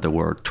 There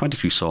were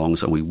 22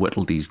 songs, and we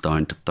whittled these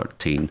down to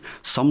 13.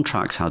 Some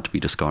tracks had to be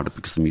discarded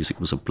because the music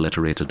was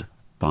obliterated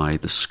by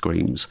the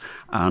screams.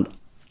 And,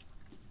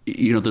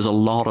 there's a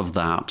lot of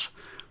that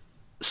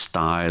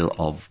style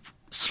of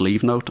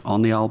sleeve note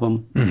on the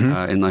album. In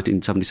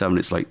 1977.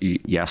 It's like,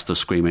 yes, they're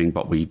screaming,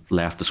 but we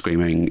left the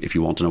screaming. If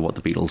you want to know what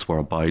the Beatles were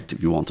about,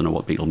 if you want to know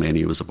what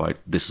Beatlemania was about,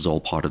 this is all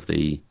part of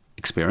the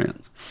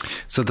experience.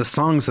 So the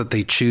songs that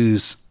they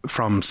choose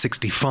from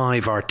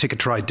 65 are Ticket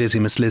to Ride, Dizzy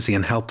Miss Lizzie,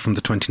 and Help from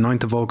the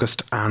 29th of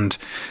August, and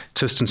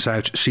Twist and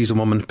Shout, She's a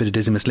Woman, bit of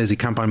Dizzy Miss Lizzie,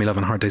 Can't Buy Me Love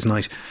on a Hard Day's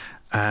Night.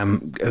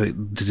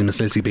 Dizzy Miss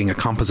Lizzie being a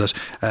composite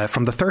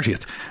from the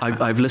 30th.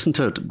 I've listened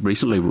to it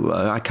recently.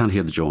 I can't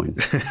hear the join.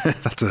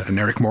 That's an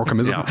Eric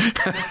Morecambeism.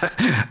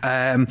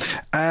 Yeah.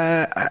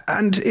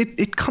 And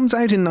it comes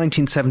out in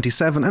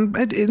 1977,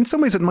 and in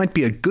some ways it might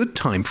be a good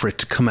time for it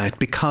to come out,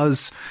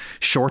 because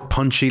short,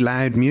 punchy,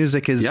 loud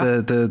music is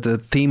the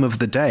theme of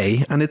the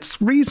day, and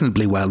it's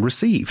reasonably well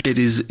received. It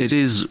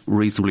is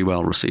reasonably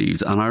well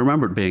received, and I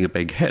remember it being a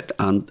big hit,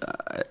 and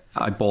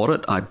I bought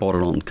it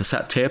on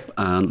cassette tape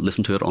and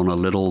listened to it on a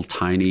little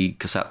tiny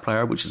cassette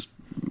player, which is,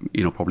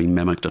 probably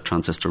mimicked a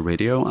transistor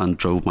radio, and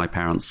drove my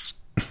parents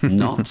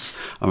nuts.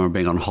 I remember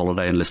being on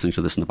holiday and listening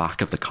to this in the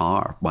back of the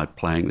car while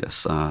playing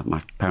this.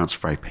 My parents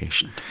were very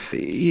patient.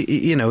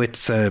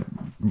 It's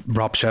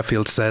Rob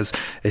Sheffield says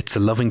it's a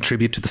loving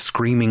tribute to the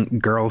screaming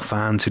girl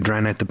fans who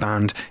drown out the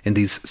band in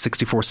these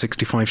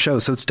 64-65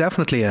 shows. So it's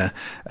definitely a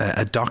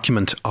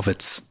document of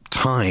its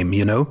time,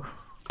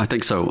 I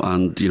think so.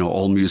 And,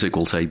 All Music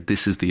will say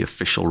this is the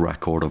official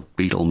record of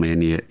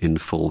Beatlemania in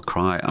full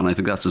cry. And I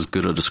think that's as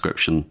good a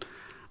description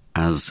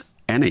as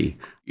any.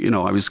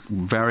 I was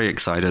very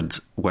excited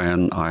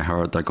when I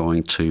heard they're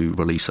going to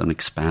release an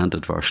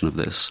expanded version of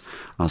this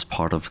as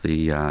part of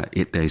the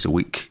 8 days a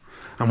week.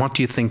 And what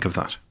do you think of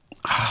that?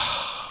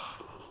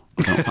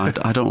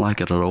 I don't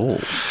like it at all.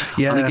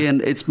 Yeah. And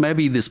again, it's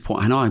maybe this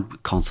point. I know I'm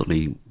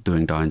constantly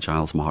doing down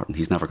Giles Martin.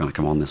 He's never going to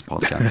come on this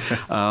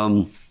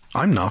podcast.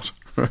 I'm not.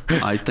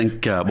 I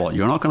think, you're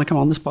not going to come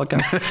on this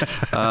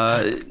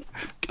podcast?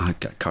 I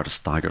get Curtis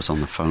Staggers on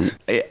the phone.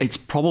 It's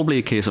probably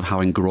a case of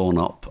having grown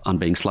up and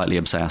being slightly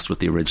obsessed with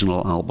the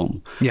original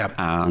album. Yeah.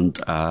 And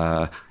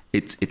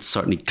it's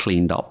certainly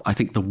cleaned up. I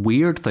think the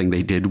weird thing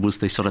they did was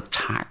they sort of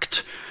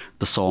tacked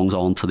the songs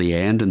on to the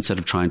end instead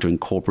of trying to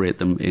incorporate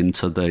them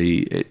into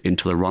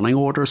the running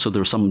order. So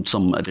there were some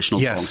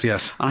additional songs.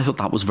 Yes. And I thought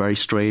that was very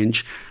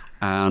strange.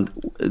 And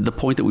the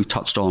point that we've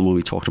touched on when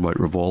we talked about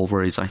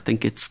Revolver is I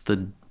think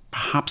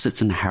perhaps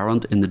it's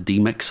inherent in the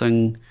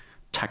demixing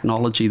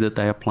technology that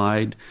they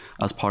applied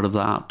as part of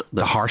that.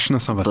 The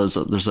harshness of it.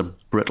 There's a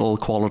brittle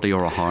quality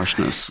or a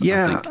harshness.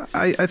 Yeah,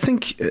 I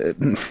think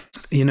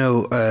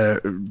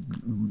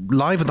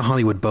Live at the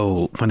Hollywood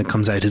Bowl, when it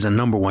comes out, is a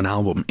 #1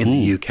 album in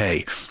the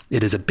UK.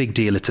 It is a big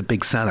deal. It's a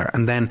big seller.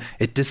 And then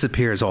it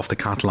disappears off the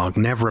catalogue,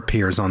 never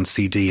appears on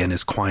CD, and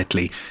is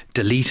quietly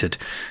deleted.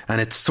 And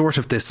it's sort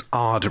of this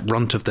odd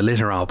runt of the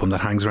litter album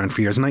that hangs around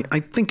for years. And I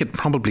think it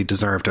probably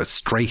deserved a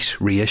straight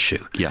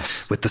reissue.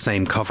 Yes. With the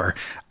same cover.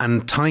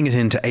 And tying it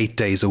into 8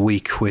 days a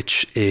week,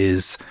 which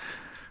is,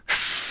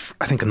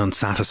 I think, an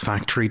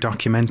unsatisfactory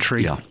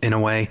documentary in a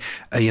way.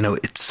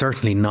 It's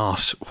certainly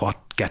not what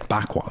Get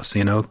Back was.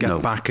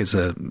 Get Back is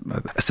a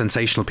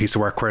sensational piece of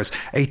work, whereas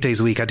 8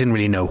 Days a Week, I didn't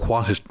really know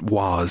what it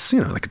was.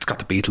 Like it's got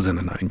the Beatles in it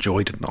and I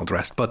enjoyed it and all the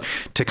rest. But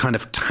to kind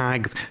of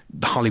tag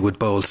the Hollywood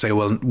Bowl, say,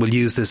 well, we'll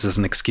use this as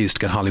an excuse to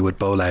get Hollywood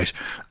Bowl out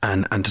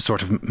and to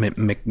sort of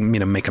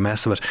make a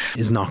mess of it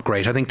is not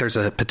great. I think there's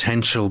a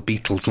potential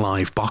Beatles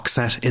Live box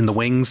set in the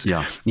wings,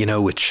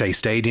 with Shea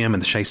Stadium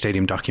and the Shea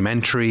Stadium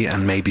documentary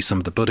and maybe some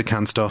of the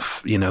Budokan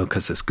stuff,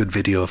 because there's good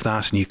video of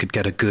that and you could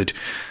get a good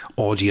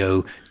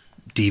audio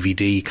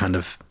DVD kind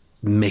of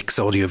mix,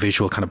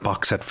 audio-visual kind of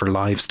box set for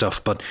live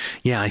stuff. But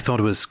yeah, I thought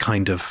it was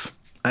kind of...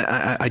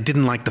 I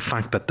didn't like the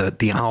fact that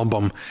the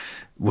album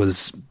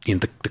was,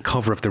 the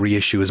cover of the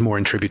reissue is more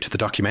in tribute to the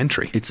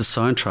documentary. It's a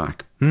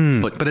soundtrack.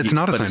 But it's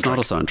not a soundtrack. It's not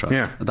a soundtrack.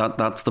 Yeah.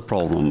 That's the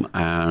problem.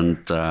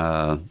 And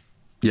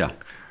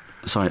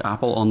Sorry,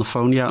 Apple on the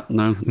phone yet?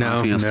 No.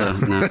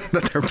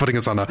 They're putting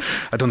us on I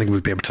don't think we'll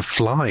be able to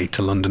fly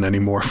to London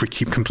anymore if we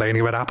keep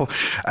complaining about Apple.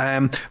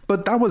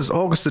 But that was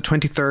August the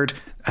 23rd,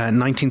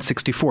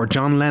 1964.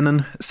 John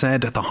Lennon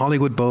said the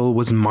Hollywood Bowl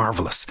was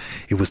marvellous.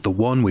 It was the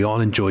one we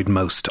all enjoyed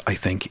most, I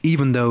think,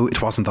 even though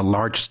it wasn't the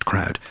largest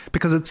crowd,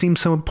 because it seemed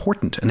so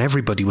important and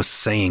everybody was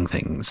saying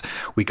things.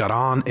 We got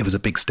on, it was a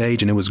big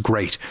stage and it was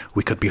great.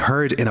 We could be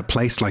heard in a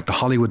place like the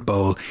Hollywood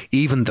Bowl,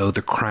 even though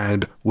the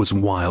crowd was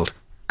wild.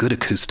 Good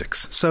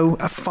acoustics. So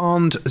a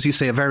fond, as you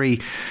say, a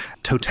very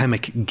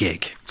totemic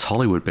gig. It's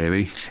Hollywood,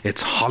 baby.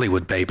 It's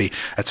Hollywood, baby.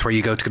 That's where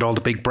you go to get all the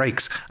big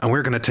breaks. And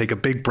we're going to take a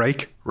big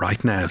break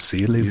right now. See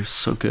you, Lou. You're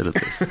so good at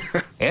this.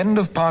 End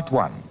of part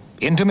 1.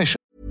 Intermission.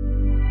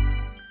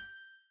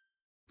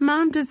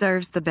 Mom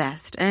deserves the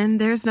best, and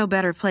there's no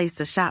better place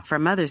to shop for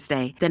Mother's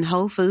Day than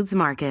Whole Foods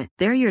Market.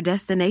 They're your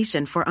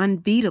destination for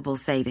unbeatable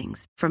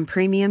savings, from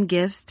premium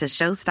gifts to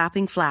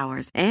show-stopping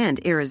flowers and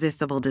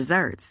irresistible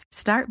desserts.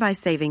 Start by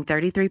saving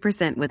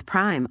 33% with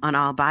Prime on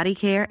all body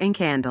care and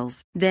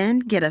candles. Then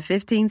get a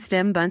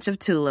 15-stem bunch of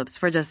tulips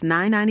for just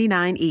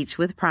 $9.99 each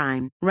with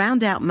Prime.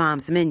 Round out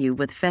Mom's menu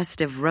with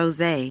festive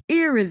rosé,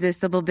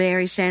 irresistible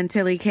berry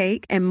chantilly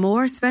cake, and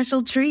more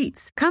special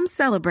treats. Come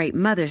celebrate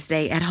Mother's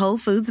Day at Whole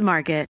Foods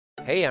Market.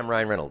 Hey, I'm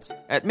Ryan Reynolds.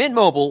 At Mint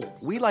Mobile,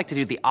 we like to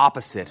do the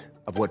opposite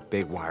of what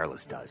Big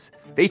Wireless does.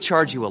 They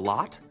charge you a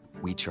lot,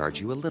 we charge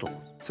you a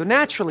little. So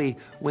naturally,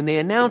 when they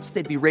announced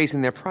they'd be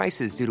raising their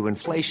prices due to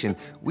inflation,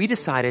 we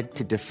decided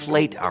to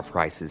deflate our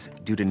prices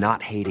due to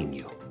not hating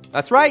you.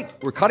 That's right.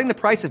 We're cutting the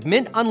price of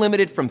Mint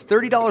Unlimited from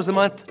 $30 a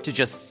month to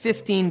just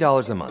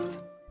 $15 a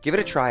month. Give it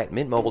a try at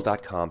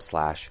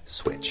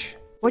mintmobile.com/switch.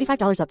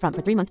 $45 up front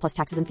for 3 months plus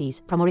taxes and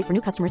fees. Promo rate for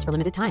new customers for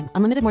limited time.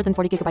 Unlimited more than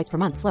 40 gigabytes per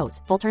month.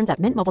 Slows full terms at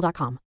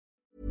mintmobile.com.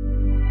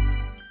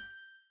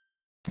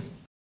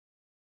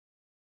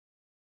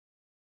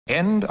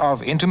 End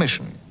of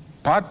intermission.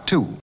 Part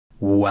 2.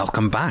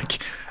 Welcome back.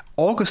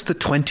 August the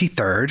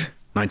 23rd,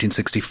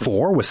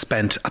 1964 was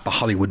spent at the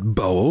Hollywood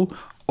Bowl.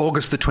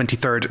 August the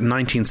 23rd,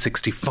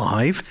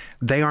 1965,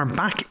 they are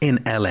back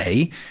in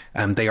LA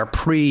and they are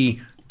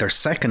their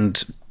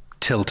second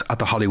tilt at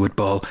the Hollywood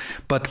Bowl,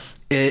 but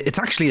it's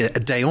actually a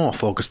day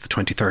off, August the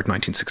 23rd,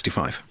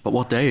 1965. But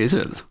what day is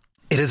it?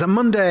 It is a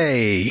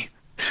Monday.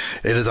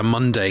 It is a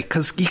Monday,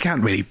 because you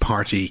can't really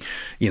party,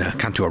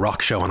 can't do a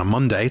rock show on a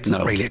Monday. It's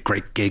not really a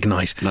great gig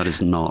night. That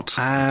is not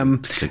a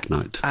gig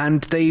night.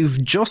 And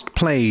they've just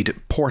played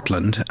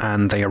Portland,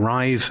 and they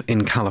arrive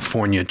in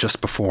California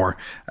just before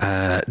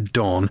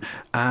dawn,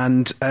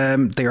 and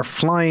they are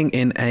flying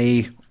in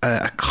a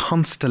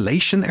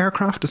Constellation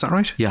aircraft, is that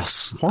right?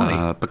 Yes.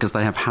 Why? Because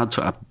they have had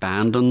to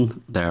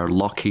abandon their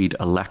Lockheed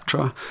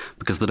Electra,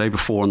 because the day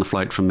before on the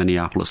flight from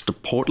Minneapolis to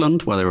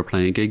Portland, where they were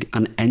playing a gig,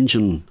 an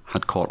engine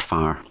had caught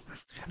fire.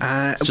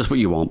 It's just what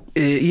you want.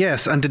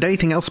 Yes, and did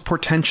anything else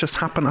portentous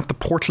happen at the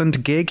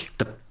Portland gig?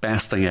 The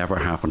best thing ever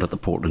happened at the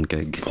Portland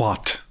gig.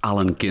 What?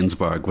 Allen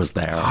Ginsberg was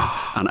there.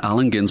 And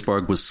Allen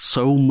Ginsberg was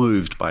so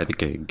moved by the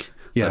gig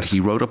that he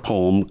wrote a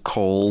poem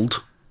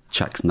called,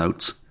 check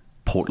notes,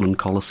 Portland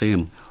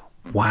Coliseum.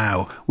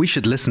 Wow. We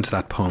should listen to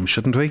that poem,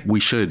 shouldn't we? We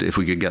should, if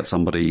we could get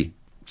somebody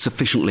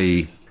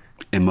sufficiently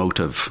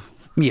emotive.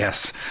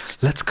 Yes.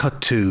 Let's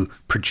cut to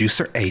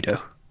producer Ado.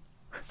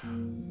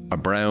 A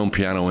brown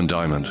piano and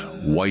diamond,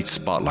 white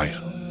spotlight,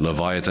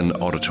 Leviathan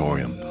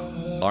Auditorium,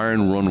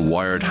 iron-run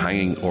wired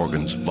hanging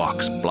organs,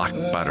 Vox black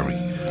battery,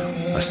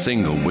 a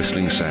single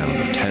whistling sound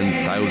of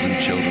 10,000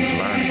 children's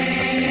larynx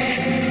hissing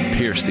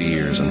pierced the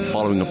ears, and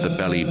following up the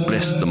belly,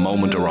 bliss the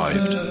moment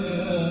arrived.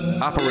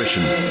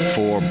 Apparition,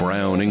 4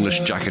 brown English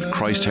jacket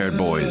Christ-haired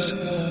boys,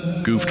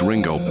 goofed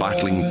Ringo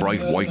battling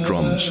bright white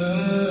drums,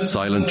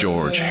 Silent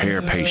George,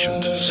 hair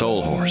patient,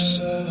 soul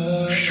horse,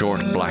 short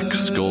black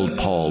skulled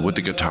Paul with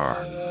the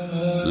guitar,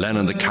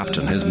 Lennon the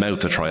captain, his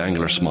mouth a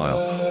triangular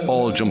smile,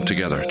 all jumped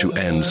together to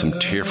end some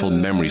tearful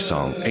memory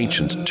song,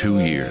 ancient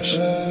 2 years.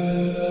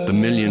 The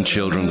million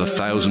children, the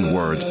 1,000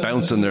 words,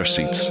 bounce in their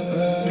seats,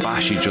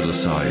 bash each other's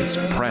sides,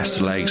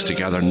 press legs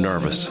together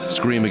nervous,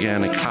 scream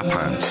again and clap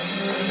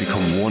hands,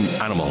 become one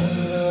animal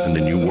in the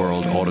New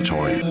World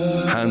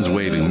Auditorium. Hands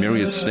waving,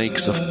 myriad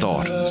snakes of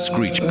thought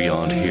screech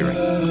beyond hearing.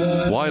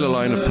 while a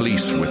line of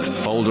police with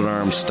folded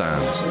arms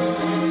stands,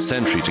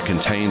 sentry to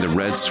contain the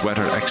red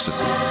sweater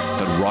ecstasy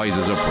that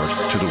rises upward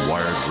to the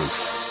wired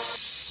roof.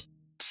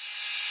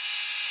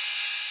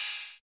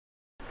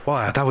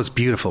 Wow, that was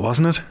beautiful,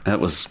 wasn't it? It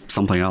was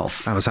something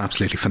else. That was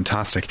absolutely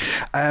fantastic.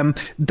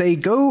 They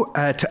go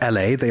to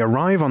LA. They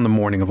arrive on the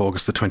morning of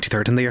August the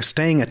 23rd, and they are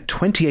staying at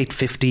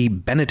 2850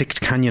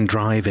 Benedict Canyon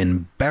Drive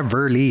in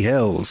Beverly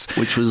Hills,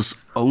 which was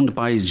owned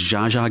by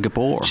Zsa Zsa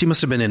Gabor. She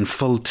must have been in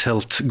full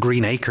tilt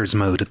Green Acres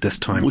mode at this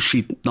time. Was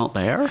she not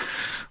there?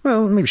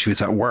 Well, maybe she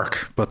was at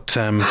work, but...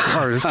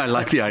 I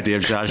like the idea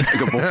of Zsa Zsa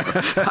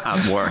Gabor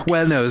at work.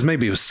 Well, no,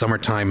 maybe it was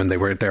summertime and they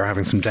were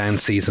having some down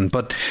season,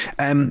 but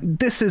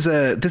this is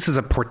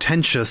a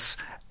portentous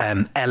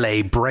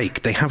LA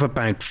break. They have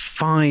about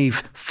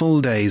 5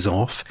 full days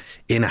off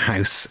in a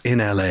house in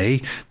LA.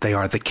 They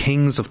are the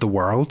kings of the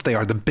world. They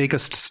are the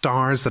biggest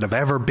stars that have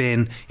ever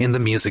been in the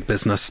music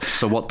business.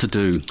 So what to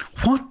do?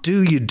 What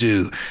do you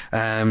do?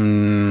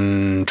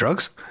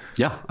 Drugs?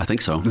 Yeah, I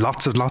think so.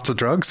 Lots of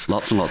drugs?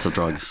 Lots and lots of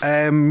drugs.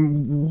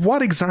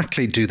 What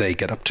exactly do they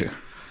get up to?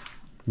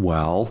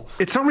 Well,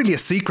 it's not really a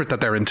secret that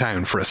they're in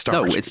town, for a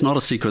start. No, it's not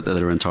a secret that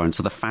they're in town.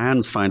 So the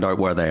fans find out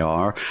where they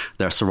are.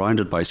 They're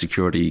surrounded by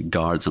security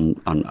guards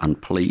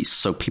and police.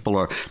 So people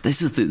are.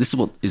 This is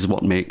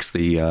what makes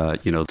the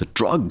the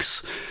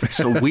drugs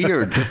so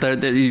weird.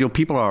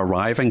 People are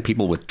arriving.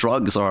 People with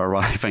drugs are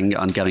arriving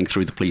and getting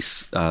through the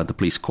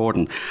police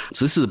cordon.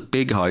 So this is a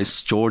big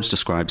house. George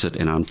describes it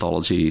in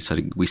Anthology. He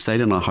said, "We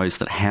stayed in a house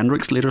that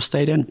Hendrix later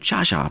stayed in."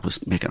 Zsa Zsa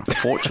was making a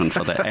fortune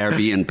for the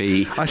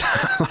Airbnb. I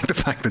like the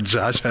fact that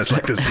Zsa Zsa is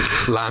like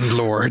this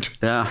landlord.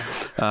 Yeah.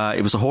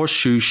 It was a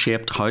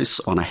horseshoe-shaped house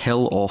on a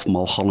hill off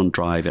Mulholland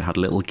Drive. It had a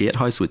little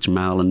gatehouse which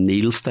Mel and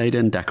Neil stayed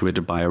in,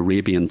 decorated by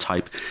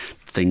Arabian-type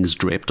things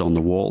draped on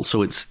the wall.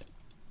 So it's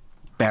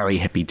very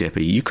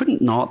hippy-dippy. You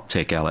couldn't not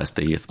take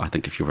LSD,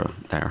 if you were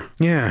there.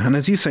 Yeah, and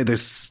as you say,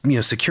 there's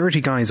security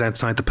guys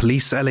outside, the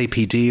police,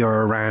 LAPD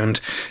are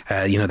around,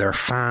 there are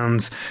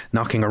fans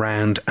knocking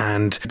around,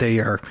 and they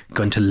are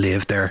going to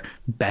live their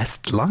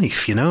best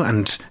life,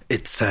 and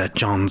it's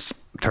John's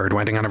 3rd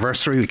wedding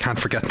anniversary, we can't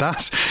forget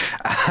that.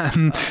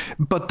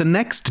 But the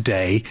next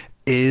day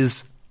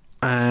is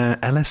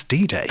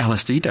LSD Day.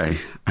 LSD Day.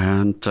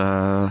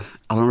 And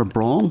Eleanor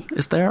Braun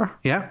is there.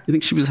 Yeah. You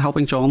think she was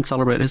helping John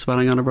celebrate his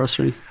wedding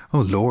anniversary? Oh,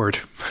 Lord.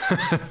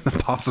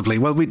 Possibly.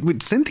 Well,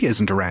 Cynthia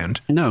isn't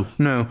around. No.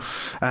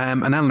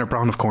 And Eleanor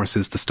Braun, of course,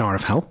 is the star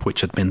of Help,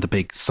 which had been the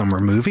big summer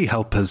movie.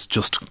 Help has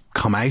just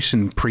come out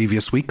in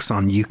previous weeks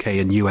on UK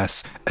and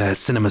US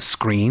cinema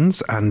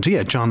screens. And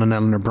yeah, John and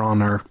Eleanor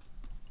Braun are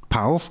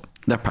pals.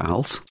 They're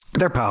pals.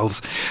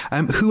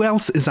 Who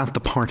else is at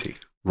the party?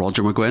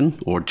 Roger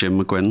McGuinn or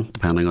Jim McGuinn,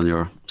 depending on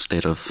your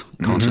state of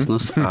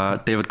consciousness.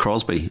 David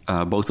Crosby,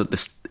 both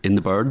in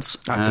the Birds.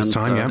 At this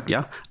time,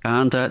 yeah.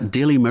 And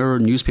Daily Mirror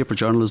newspaper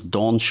journalist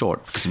Dawn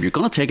Short. Because if you're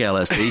going to take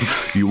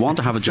LSD, you want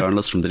to have a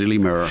journalist from the Daily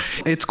Mirror.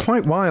 It's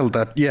quite wild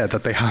that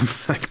they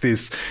have like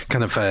these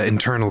kind of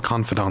internal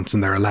confidants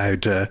and they're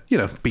allowed to,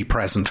 be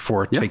present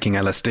for taking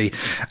LSD.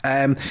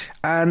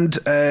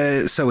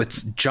 So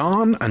it's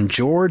John and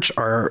George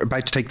are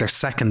about to take their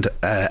second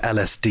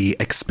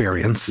LSD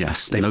experience.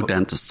 Yes, no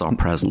dentists are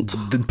present.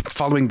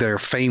 Following their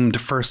famed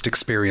first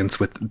experience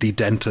with the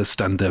dentist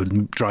and the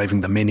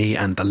driving the Mini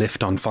and the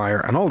lift on fire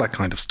and all that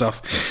kind of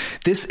stuff.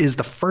 This is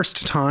the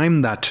first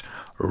time that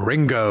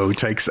Ringo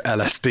takes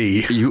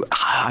LSD.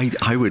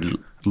 I would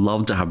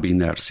love to have been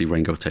there to see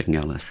Ringo taking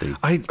LSD.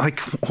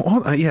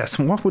 Yes.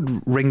 What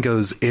would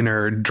Ringo's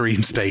inner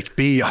dream state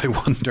be, I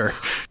wonder?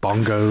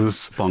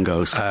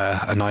 Bongos.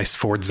 A nice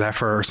Ford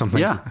Zephyr or something.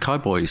 Yeah,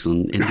 cowboys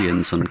and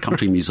Indians and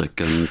country music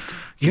and...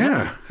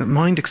 Yeah,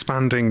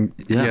 mind-expanding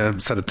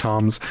set of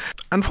toms.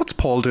 And what's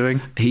Paul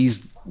doing?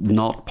 He's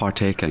not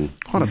partaking.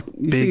 What a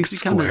big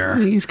square.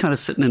 He's kind of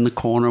sitting in the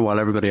corner while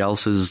everybody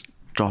else is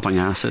dropping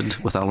acid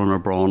with Eleanor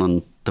Braun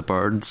and the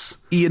Birds.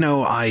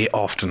 I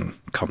often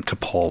come to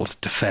Paul's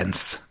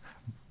defence,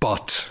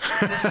 but...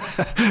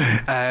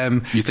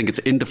 you think it's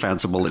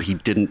indefensible that he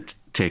didn't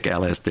take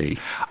LSD?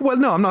 Well,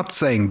 no, I'm not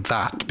saying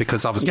that,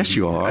 because obviously... Yes,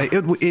 you are.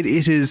 It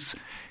is...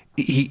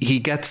 He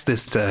gets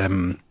this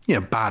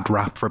bad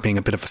rap for being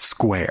a bit of a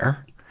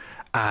square,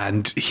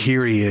 and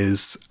here he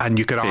is, and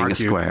you could argue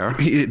square.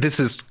 This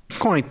is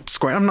quite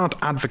square. I'm not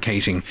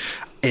advocating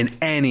in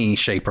any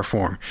shape or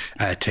form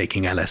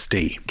taking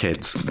LSD,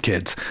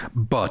 kids,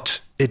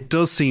 but it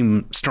does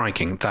seem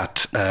striking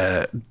that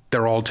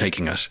they're all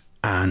taking it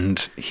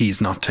and he's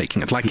not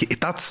taking it.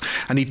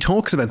 And he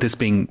talks about this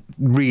being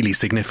really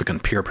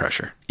significant peer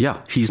pressure.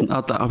 Yeah, he's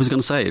not. I was going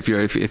to say, if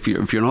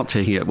you're not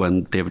taking it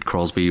when David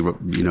Crosby,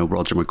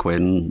 Roger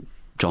McGuinn,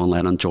 John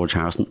Lennon, George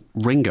Harrison,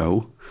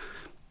 Ringo,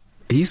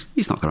 he's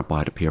not going to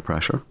buy the peer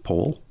pressure.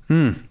 Paul,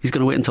 he's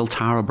going to wait until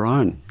Tara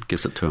Brown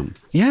gives it to him.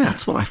 Yeah,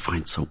 that's what I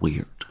find so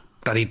weird.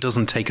 That he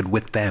doesn't take it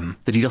with them.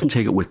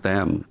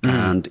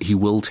 And he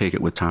will take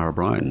it with Tara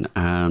Brown.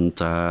 And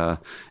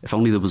if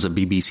only there was a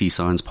BBC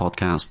Sounds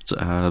podcast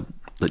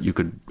that you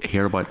could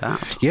hear about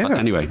that. Yeah. But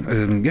anyway.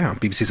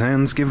 BBC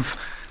Sounds give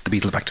the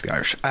Beatles back to the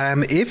Irish.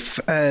 If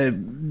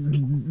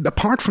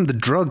apart from the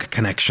drug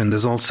connection,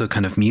 there's also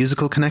kind of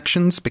musical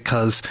connections,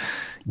 because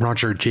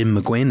Roger Jim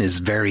McGuinn is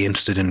very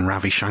interested in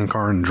Ravi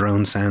Shankar and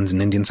drone sounds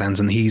and Indian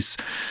sounds, and he's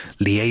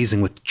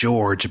liaising with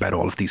George about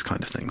all of these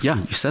kind of things. Yeah,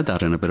 you said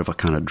that in a bit of a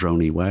kind of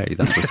drony way.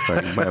 That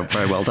was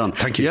very well done.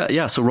 Thank you.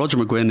 Yeah. So Roger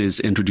McGuinn is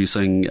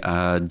introducing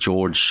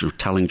George,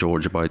 telling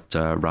George about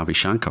Ravi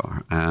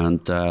Shankar,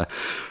 and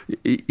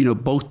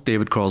both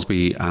David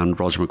Crosby and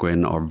Roger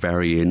McGuinn are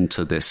very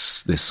into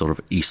this sort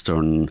of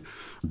Eastern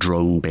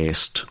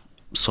drone-based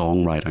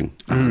songwriting.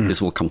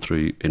 This will come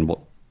through in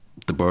what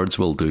the Byrds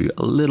will do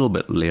a little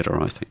bit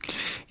later, I think.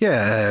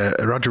 Yeah,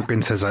 Roger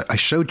McGuinn says, I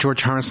showed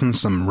George Harrison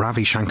some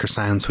Ravi Shankar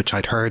sounds which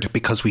I'd heard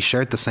because we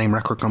shared the same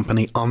record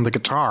company on the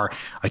guitar.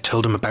 I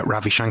told him about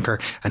Ravi Shankar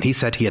and he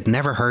said he had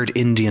never heard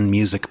Indian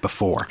music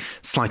before.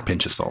 Slight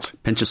pinch of salt.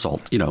 Pinch of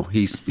salt.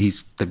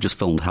 They've just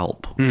filmed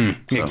Help. So.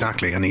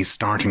 Exactly, and he's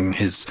starting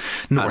his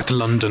North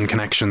London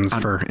connections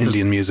for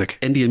Indian music.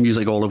 Indian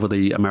music all over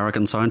the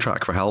American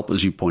soundtrack for Help,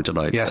 as you pointed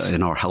out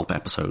in our Help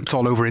episode. It's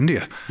all over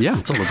India. Yeah,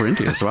 it's all over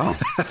India as well.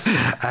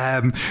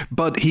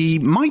 But he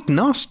might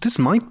not. This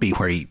might be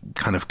where he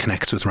kind of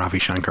connects with Ravi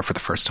Shankar for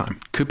the first time.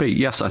 Could be,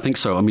 yes, I think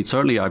so. I mean,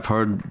 certainly I've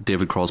heard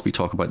David Crosby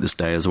talk about this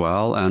day as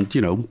well. And,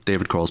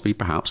 David Crosby,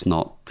 perhaps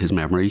not his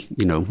memory,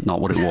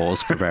 not what it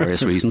was for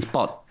various reasons.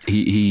 But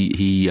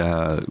he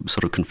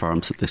sort of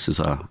confirms that this is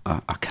a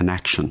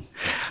connection.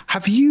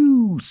 Have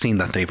you seen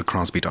that David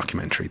Crosby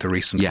documentary, the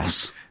recent one?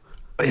 Yes.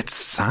 It's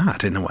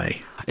sad in a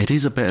way. It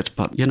is a bit,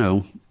 but,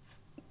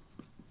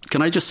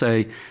 can I just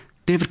say,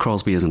 David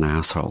Crosby is an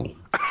asshole.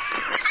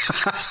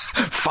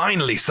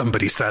 Finally,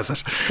 somebody says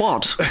it.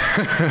 But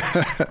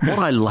what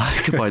I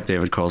like about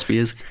David Crosby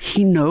is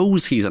he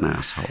knows he's an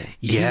asshole.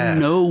 Yeah. He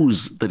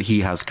knows that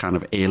he has kind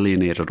of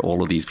alienated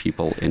all of these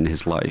people in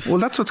his life. Well,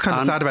 that's what's kind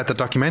of sad about the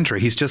documentary.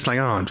 He's just like,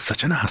 I'm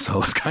such an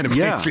asshole. It's kind of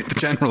basically the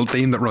general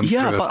theme that runs through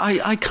it. Yeah, but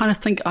I kind of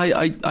think,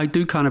 I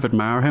do kind of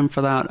admire him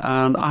for that.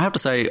 And I have to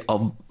say,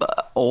 of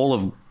all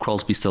of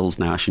Crosby, Stills,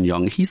 Nash and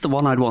Young, he's the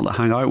one I'd want to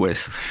hang out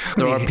with.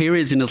 There are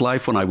periods in his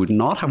life when I would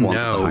not have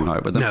wanted to hang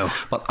out with him. No.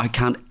 But I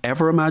can't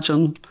ever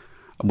imagine...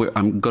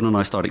 I'm going to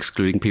now start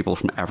excluding people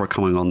from ever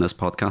coming on this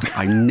podcast.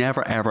 I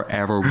never, ever,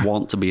 ever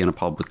want to be in a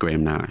pub with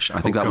Graham Nash.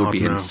 I think that would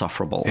be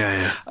insufferable.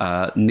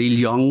 Yeah. Neil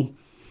Young,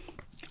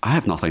 I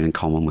have nothing in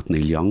common with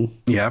Neil Young.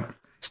 Yeah.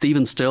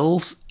 Stephen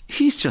Stills,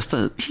 he's just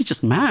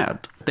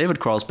mad. David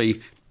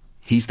Crosby,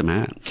 he's the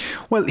man.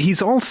 Well,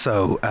 he's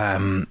also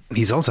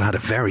had a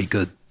very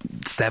good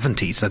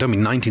 70s. I don't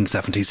mean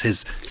 1970s.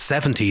 His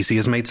 70s, he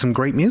has made some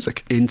great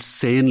music.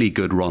 Insanely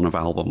good run of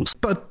albums.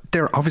 But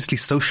they're obviously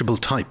sociable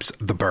types,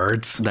 the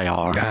Byrds. They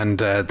are. And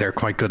they're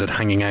quite good at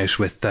hanging out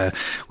with the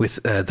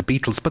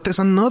Beatles. But there's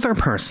another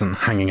person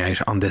hanging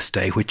out on this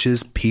day, which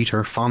is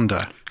Peter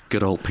Fonda.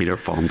 Good old Peter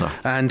Fonda.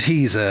 And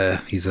he's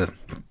a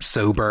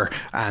sober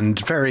and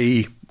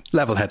very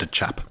level-headed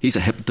chap. He's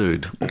a hip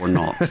dude, or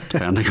not,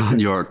 depending on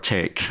your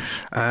take.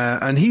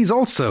 And he's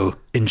also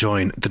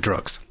enjoying the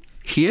drugs.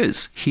 He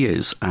is.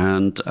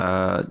 And,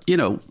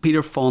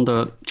 Peter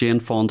Fonda, Jane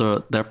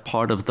Fonda, they're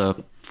part of the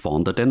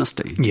Fonda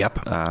dynasty.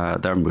 Yep.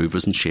 They're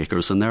movers and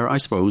shakers, and they're, I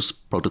suppose,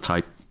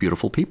 prototype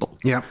beautiful people.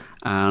 Yeah.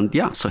 And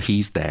so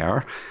he's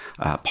there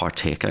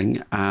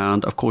partaking.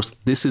 And, of course,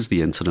 this is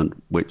the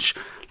incident which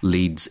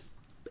leads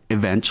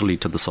eventually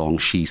to the song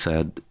She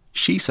Said,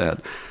 She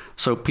Said.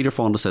 So Peter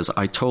Fonda says,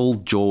 I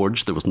told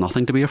George there was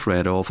nothing to be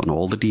afraid of and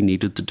all that he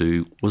needed to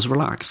do was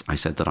relax. I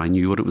said that I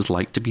knew what it was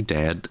like to be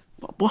dead.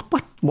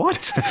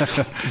 What?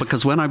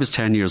 Because when I was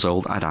 10 years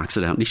old, I'd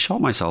accidentally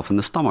shot myself in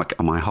the stomach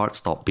and my heart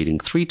stopped beating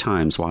 3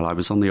 times while I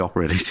was on the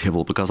operating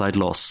table because I'd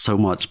lost so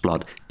much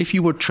blood. If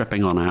you were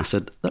tripping on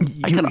acid,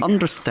 I can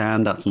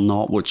understand that's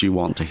not what you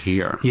want to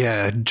hear.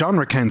 Yeah, John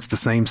recounts the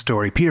same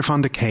story. Peter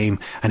Fonda came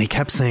and he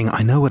kept saying,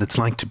 I know what it's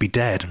like to be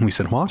dead. And we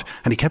said, what?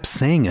 And he kept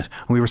saying it.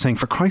 And we were saying,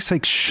 for Christ's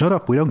sake, shut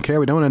up. We don't care.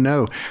 We don't want to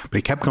know. But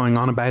he kept going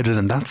on about it.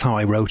 And that's how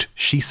I wrote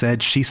She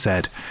Said, She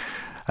Said.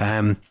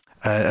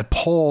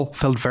 Paul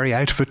felt very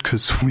out of it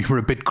because we were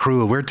a bit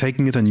cruel. We're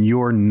taking it and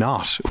you're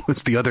not.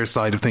 Was the other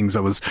side of things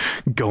that was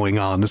going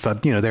on. Is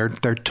that,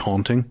 they're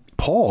taunting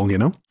Paul,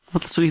 Well,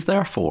 that's what he's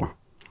there for.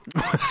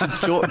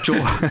 So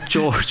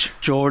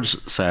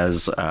George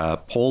says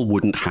Paul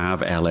wouldn't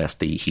have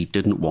LSD. He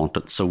didn't want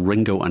it. So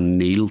Ringo and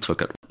Neil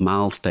took it.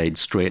 Mal stayed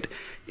straight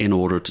in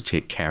order to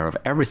take care of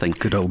everything.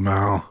 Good old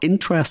Mal.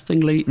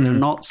 Interestingly, they're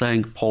not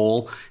saying,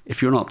 Paul,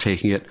 if you're not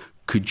taking it,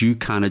 could you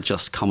kind of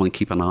just come and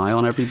keep an eye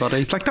on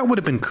everybody? Like, that would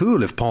have been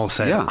cool if Paul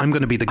said, I'm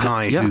going to be the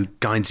guy who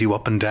guides you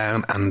up and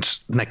down and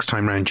next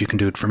time round you can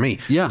do it for me.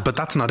 Yeah. But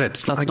that's not it.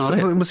 That's not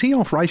it. Was he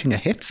off writing a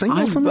hit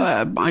single or something?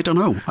 I don't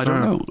know.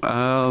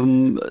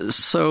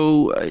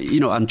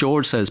 And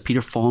George says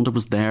Peter Fonda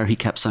was there. He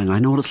kept saying, I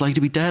know what it's like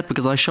to be dead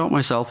because I shot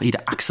myself. He'd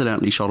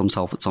accidentally shot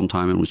himself at some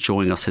time and was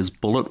showing us his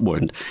bullet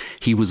wound.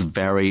 He was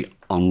very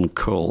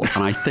uncool.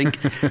 And I think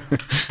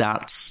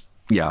that's...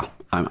 Yeah,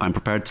 I'm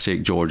prepared to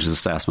take George's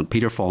assessment.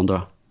 Peter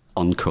Fonda,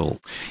 uncool.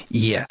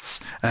 Yes.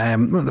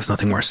 Well, there's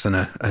nothing worse than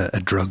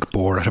a drug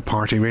bore at a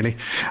party, really.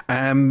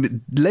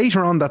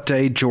 Later on that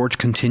day, George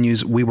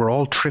continues, we were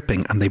all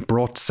tripping and they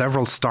brought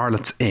several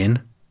starlets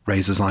in,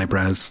 raises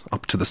eyebrows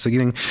up to the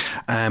ceiling,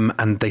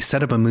 and they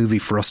set up a movie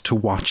for us to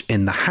watch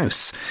in the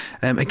house.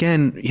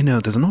 Again, you know,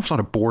 there's an awful lot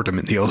of boredom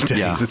in the old days.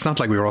 Yeah. It's not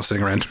like we were all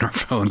sitting around on our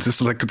phones.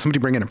 It's like, could somebody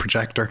bring in a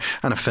projector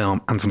and a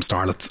film and some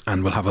starlets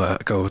and we'll have a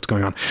go what's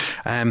going on.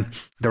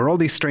 There were all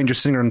these strangers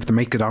sitting around with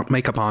their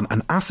makeup on,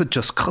 and acid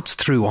just cuts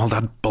through all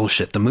that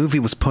bullshit. The movie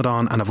was put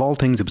on, and of all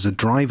things, it was a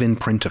drive-in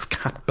print of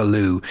Cat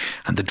Ballou,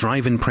 and the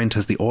drive-in print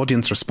has the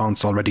audience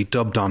response already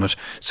dubbed on it,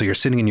 so you're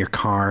sitting in your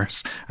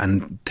cars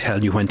and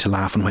tell you when to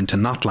laugh and when to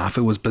not laugh.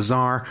 It was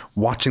bizarre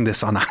watching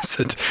this on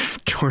acid.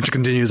 George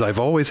continues, I've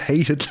always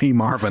hated Lee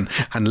Marvin,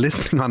 and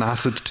listening on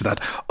acid to that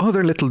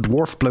other little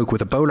dwarf bloke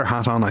with a bowler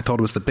hat on, I thought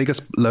it was the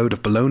biggest load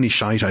of baloney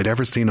shite I'd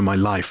ever seen in my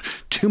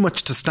life. Too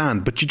much to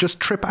stand, but you just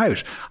trip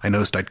out. I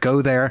noticed I'd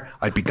go there,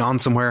 I'd be gone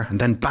somewhere, and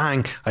then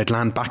bang, I'd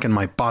land back in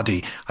my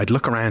body. I'd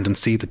look around and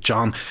see that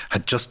John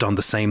had just done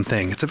the same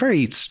thing. It's a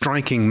very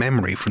striking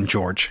memory from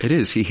George. It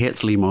is. He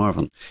hates Lee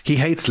Marvin. He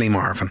hates Lee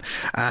Marvin,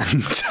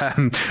 and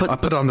I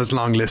put on his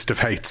long list of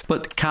hates.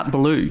 But Cat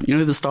Ballou, you know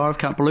who the star of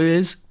Cat Ballou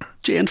is?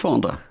 Jane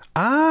Fonda.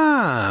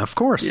 Ah, of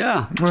course.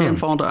 Yeah, Jane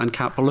Fonda and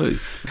Cat Ballou.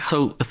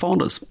 So the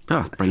Fondas,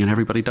 bringing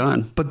everybody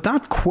down. But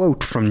that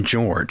quote from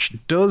George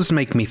does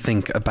make me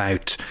think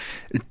about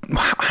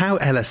how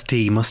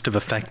LSD must have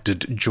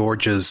affected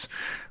George's,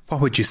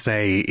 what would you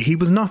say, he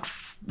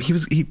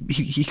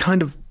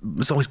kind of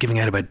was always giving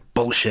out about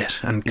bullshit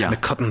and kind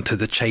of cutting to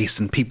the chase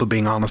and people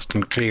being honest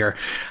and clear,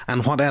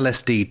 and what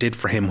LSD did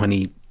for him when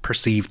he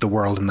perceived the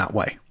world in that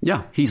way.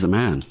 Yeah, he's the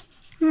man.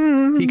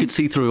 He could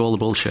see through all the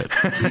bullshit.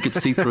 He could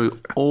see through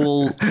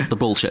all the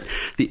bullshit.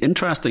 The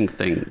interesting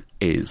thing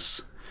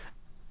is,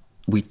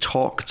 we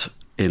talked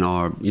in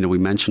our, we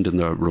mentioned in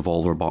the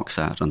Revolver box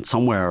set, and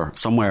somewhere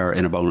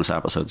in a bonus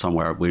episode,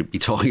 we'd be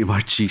talking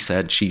about She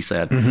Said,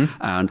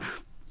 and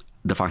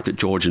the fact that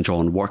George and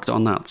John worked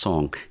on that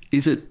song.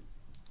 Is it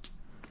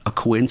a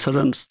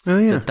coincidence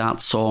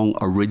that song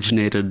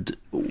originated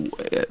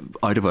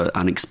out of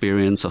an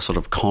experience, a sort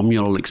of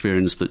communal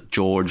experience that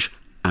George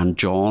and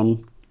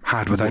John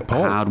had without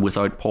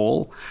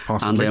Paul.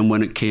 Possibly. And then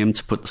when it came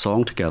to put the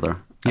song together,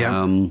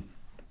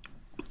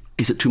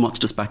 is it too much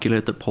to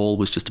speculate that Paul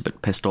was just a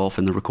bit pissed off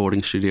in the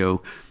recording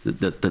studio,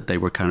 that they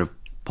were kind of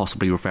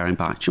possibly referring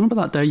back? Do you remember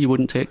that day you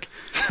wouldn't take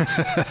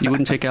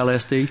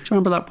LSD? Do you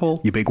remember that,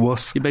 Paul? You big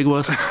wuss.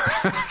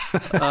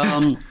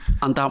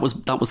 And that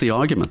was the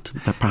argument,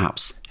 that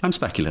perhaps. I'm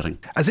speculating.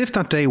 As if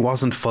that day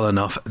wasn't full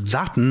enough,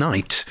 that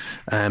night,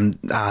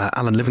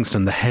 Alan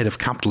Livingston, the head of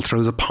Capitol,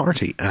 throws a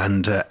party,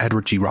 and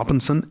Edward G.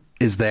 Robinson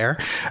is there.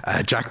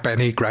 Jack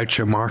Benny,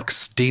 Groucho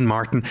Marx, Dean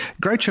Martin.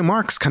 Groucho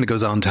Marx kind of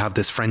goes on to have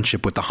this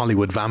friendship with the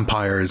Hollywood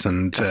vampires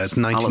and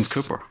Alice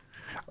Cooper.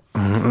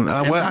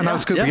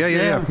 Alice Cooper,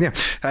 yeah.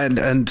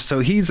 And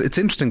so it's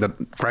interesting that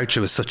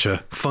Groucho is such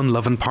a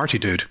fun-loving party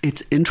dude.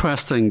 It's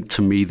interesting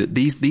to me that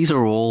these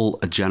are all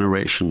a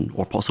generation,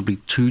 or possibly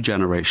two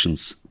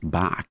generations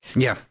back,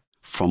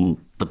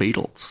 from the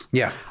Beatles.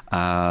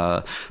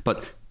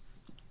 But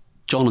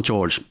John and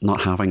George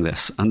not having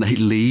this, and they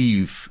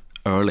leave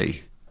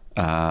early.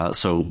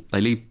 So they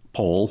leave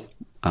Paul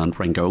and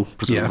Ringo,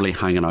 presumably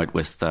hanging out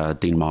with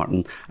Dean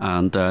Martin,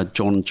 and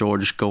John and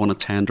George go and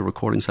attend a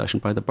recording session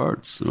by the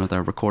Byrds, where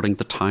they're recording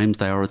The Times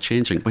They Are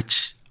A-Changing,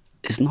 which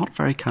is not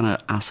very kind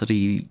of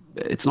acidy.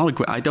 It's not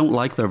I don't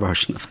like their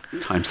version of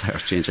Times They Are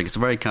Changing. It's a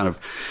very kind of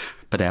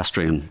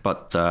pedestrian,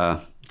 but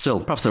still,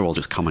 perhaps they're all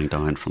just coming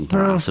down from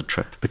their acid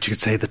trip. But you could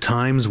say the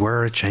times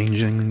were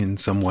changing in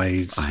some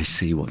ways. I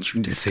see what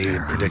you did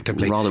there.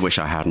 Predictably. Rather wish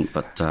I hadn't,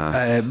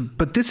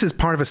 but this is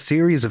part of a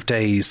series of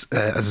days.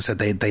 As I said,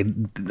 they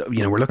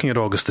we're looking at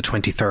August the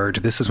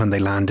 23rd. This is when they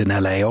land in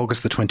LA.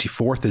 August the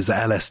 24th is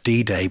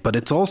LSD Day, but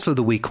it's also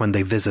the week when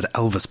they visit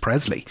Elvis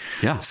Presley.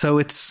 Yeah. So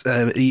it's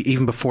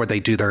even before they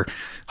do their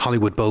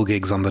Hollywood Bowl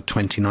gigs on the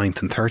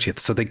 29th and 30th.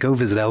 So they go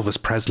visit Elvis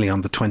Presley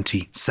on the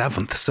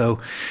 27th. So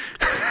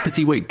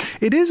busy week.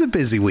 It is a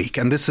busy week,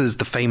 and this is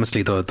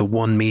famously the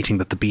one meeting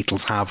that the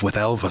Beatles have with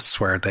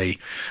Elvis, where they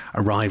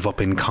arrive up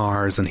in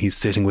cars and he's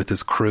sitting with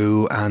his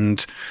crew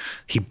and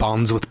he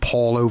bonds with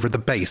Paul over the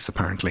bass,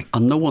 apparently.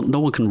 And no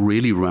one can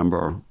really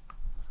remember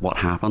what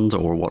happened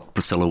or what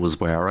Priscilla was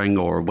wearing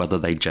or whether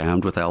they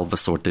jammed with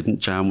Elvis or didn't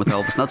jam with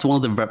Elvis. And that's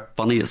one of the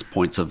funniest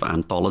points of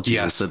anthology,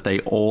 is that they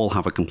all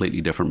have a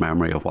completely different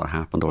memory of what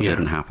happened or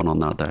didn't happen on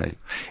that day.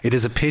 It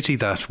is a pity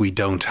that we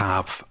don't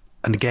have,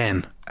 and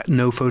again,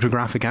 no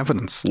photographic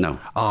evidence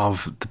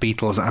of the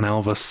Beatles and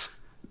Elvis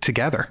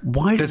together.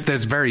 Why?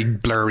 There's very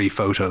blurry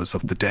photos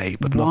of the day,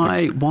 but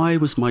nothing. Why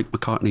was Mike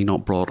McCartney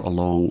not brought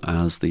along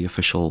as the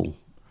official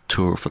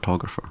tour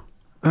photographer?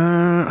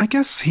 I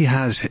guess he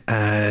had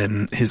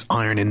his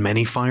iron in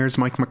many fires,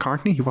 Mike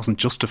McCartney. He wasn't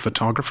just a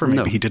photographer.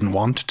 Maybe he didn't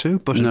want to,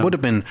 but it would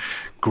have been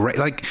great.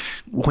 Like,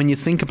 when you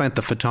think about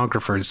the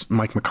photographers,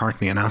 Mike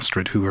McCartney and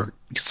Astrid, who were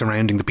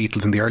surrounding the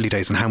Beatles in the early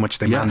days and how much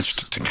they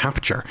managed to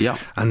capture. Yeah.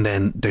 And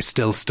then there's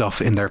still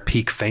stuff in their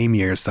peak fame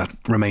years that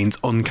remains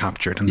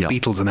uncaptured. And the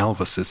Beatles and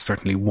Elvis is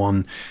certainly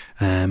one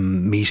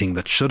meeting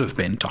that should have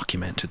been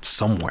documented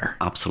somewhere.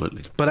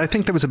 Absolutely. But I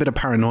think there was a bit of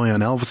paranoia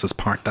on Elvis's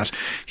part that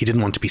he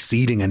didn't want to be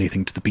ceding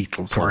anything to the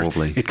Beatles.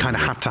 Probably. Or it kind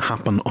of had to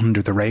happen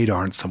under the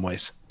radar in some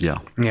ways. Yeah.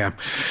 Yeah.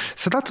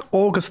 So that's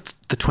August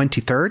the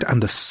 23rd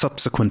and the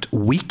subsequent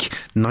week,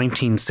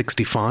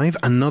 1965,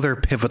 another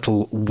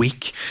pivotal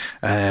week.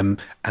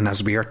 And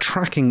as we are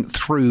tracking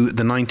through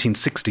the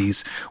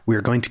 1960s,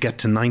 we're going to get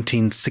to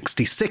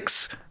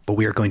 1966, but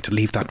we are going to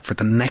leave that for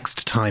the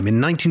next time.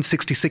 In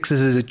 1966, it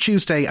is a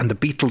Tuesday and the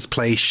Beatles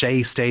play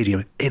Shea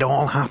Stadium. It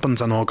all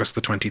happens on August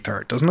the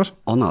 23rd, doesn't it?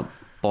 On that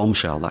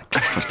bombshell, that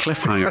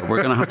cliffhanger, we're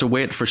going to have to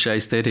wait for Shea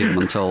Stadium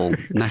until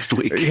next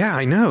week. Yeah,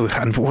 I know.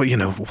 And, you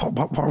know,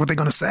 what were they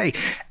going to say?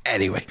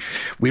 Anyway,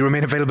 we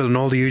remain available in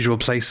all the usual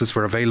places.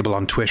 We're available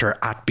on Twitter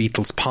at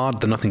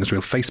BeatlesPod, the Nothing Is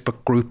Real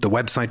Facebook group, the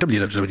website,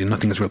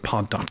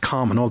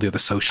 www.nothingisrealpod.com, and all the other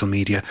social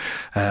media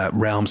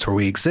realms where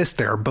we exist.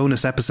 There are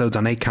bonus episodes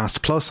on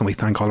Acast Plus, and we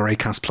thank all our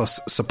Acast Plus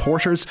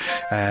supporters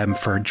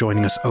for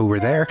joining us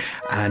over there.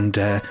 And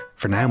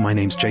for now, my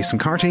name's Jason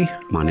Carty.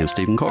 My name's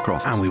Stephen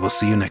Cockcroft. And we will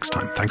see you next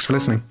time. Thanks for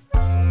listening.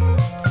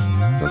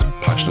 That's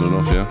passionate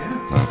enough, yeah?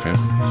 Okay.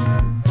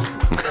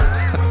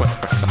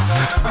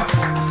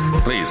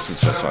 Please,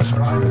 it's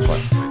fine. It's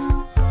fine.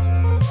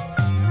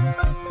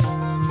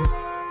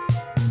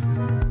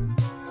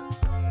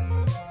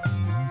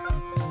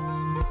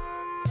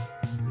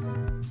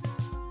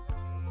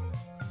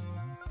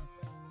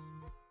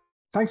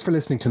 Thanks for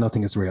listening to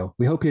Nothing Is Real.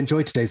 We hope you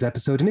enjoyed today's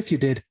episode, and if you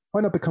did,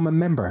 why not become a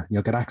member?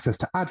 You'll get access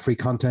to ad-free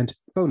content,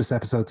 bonus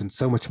episodes, and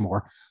so much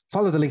more.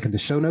 Follow the link in the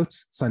show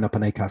notes, sign up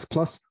on Acast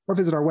Plus, or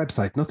visit our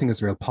website,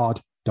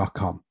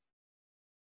 nothingisrealpod.com.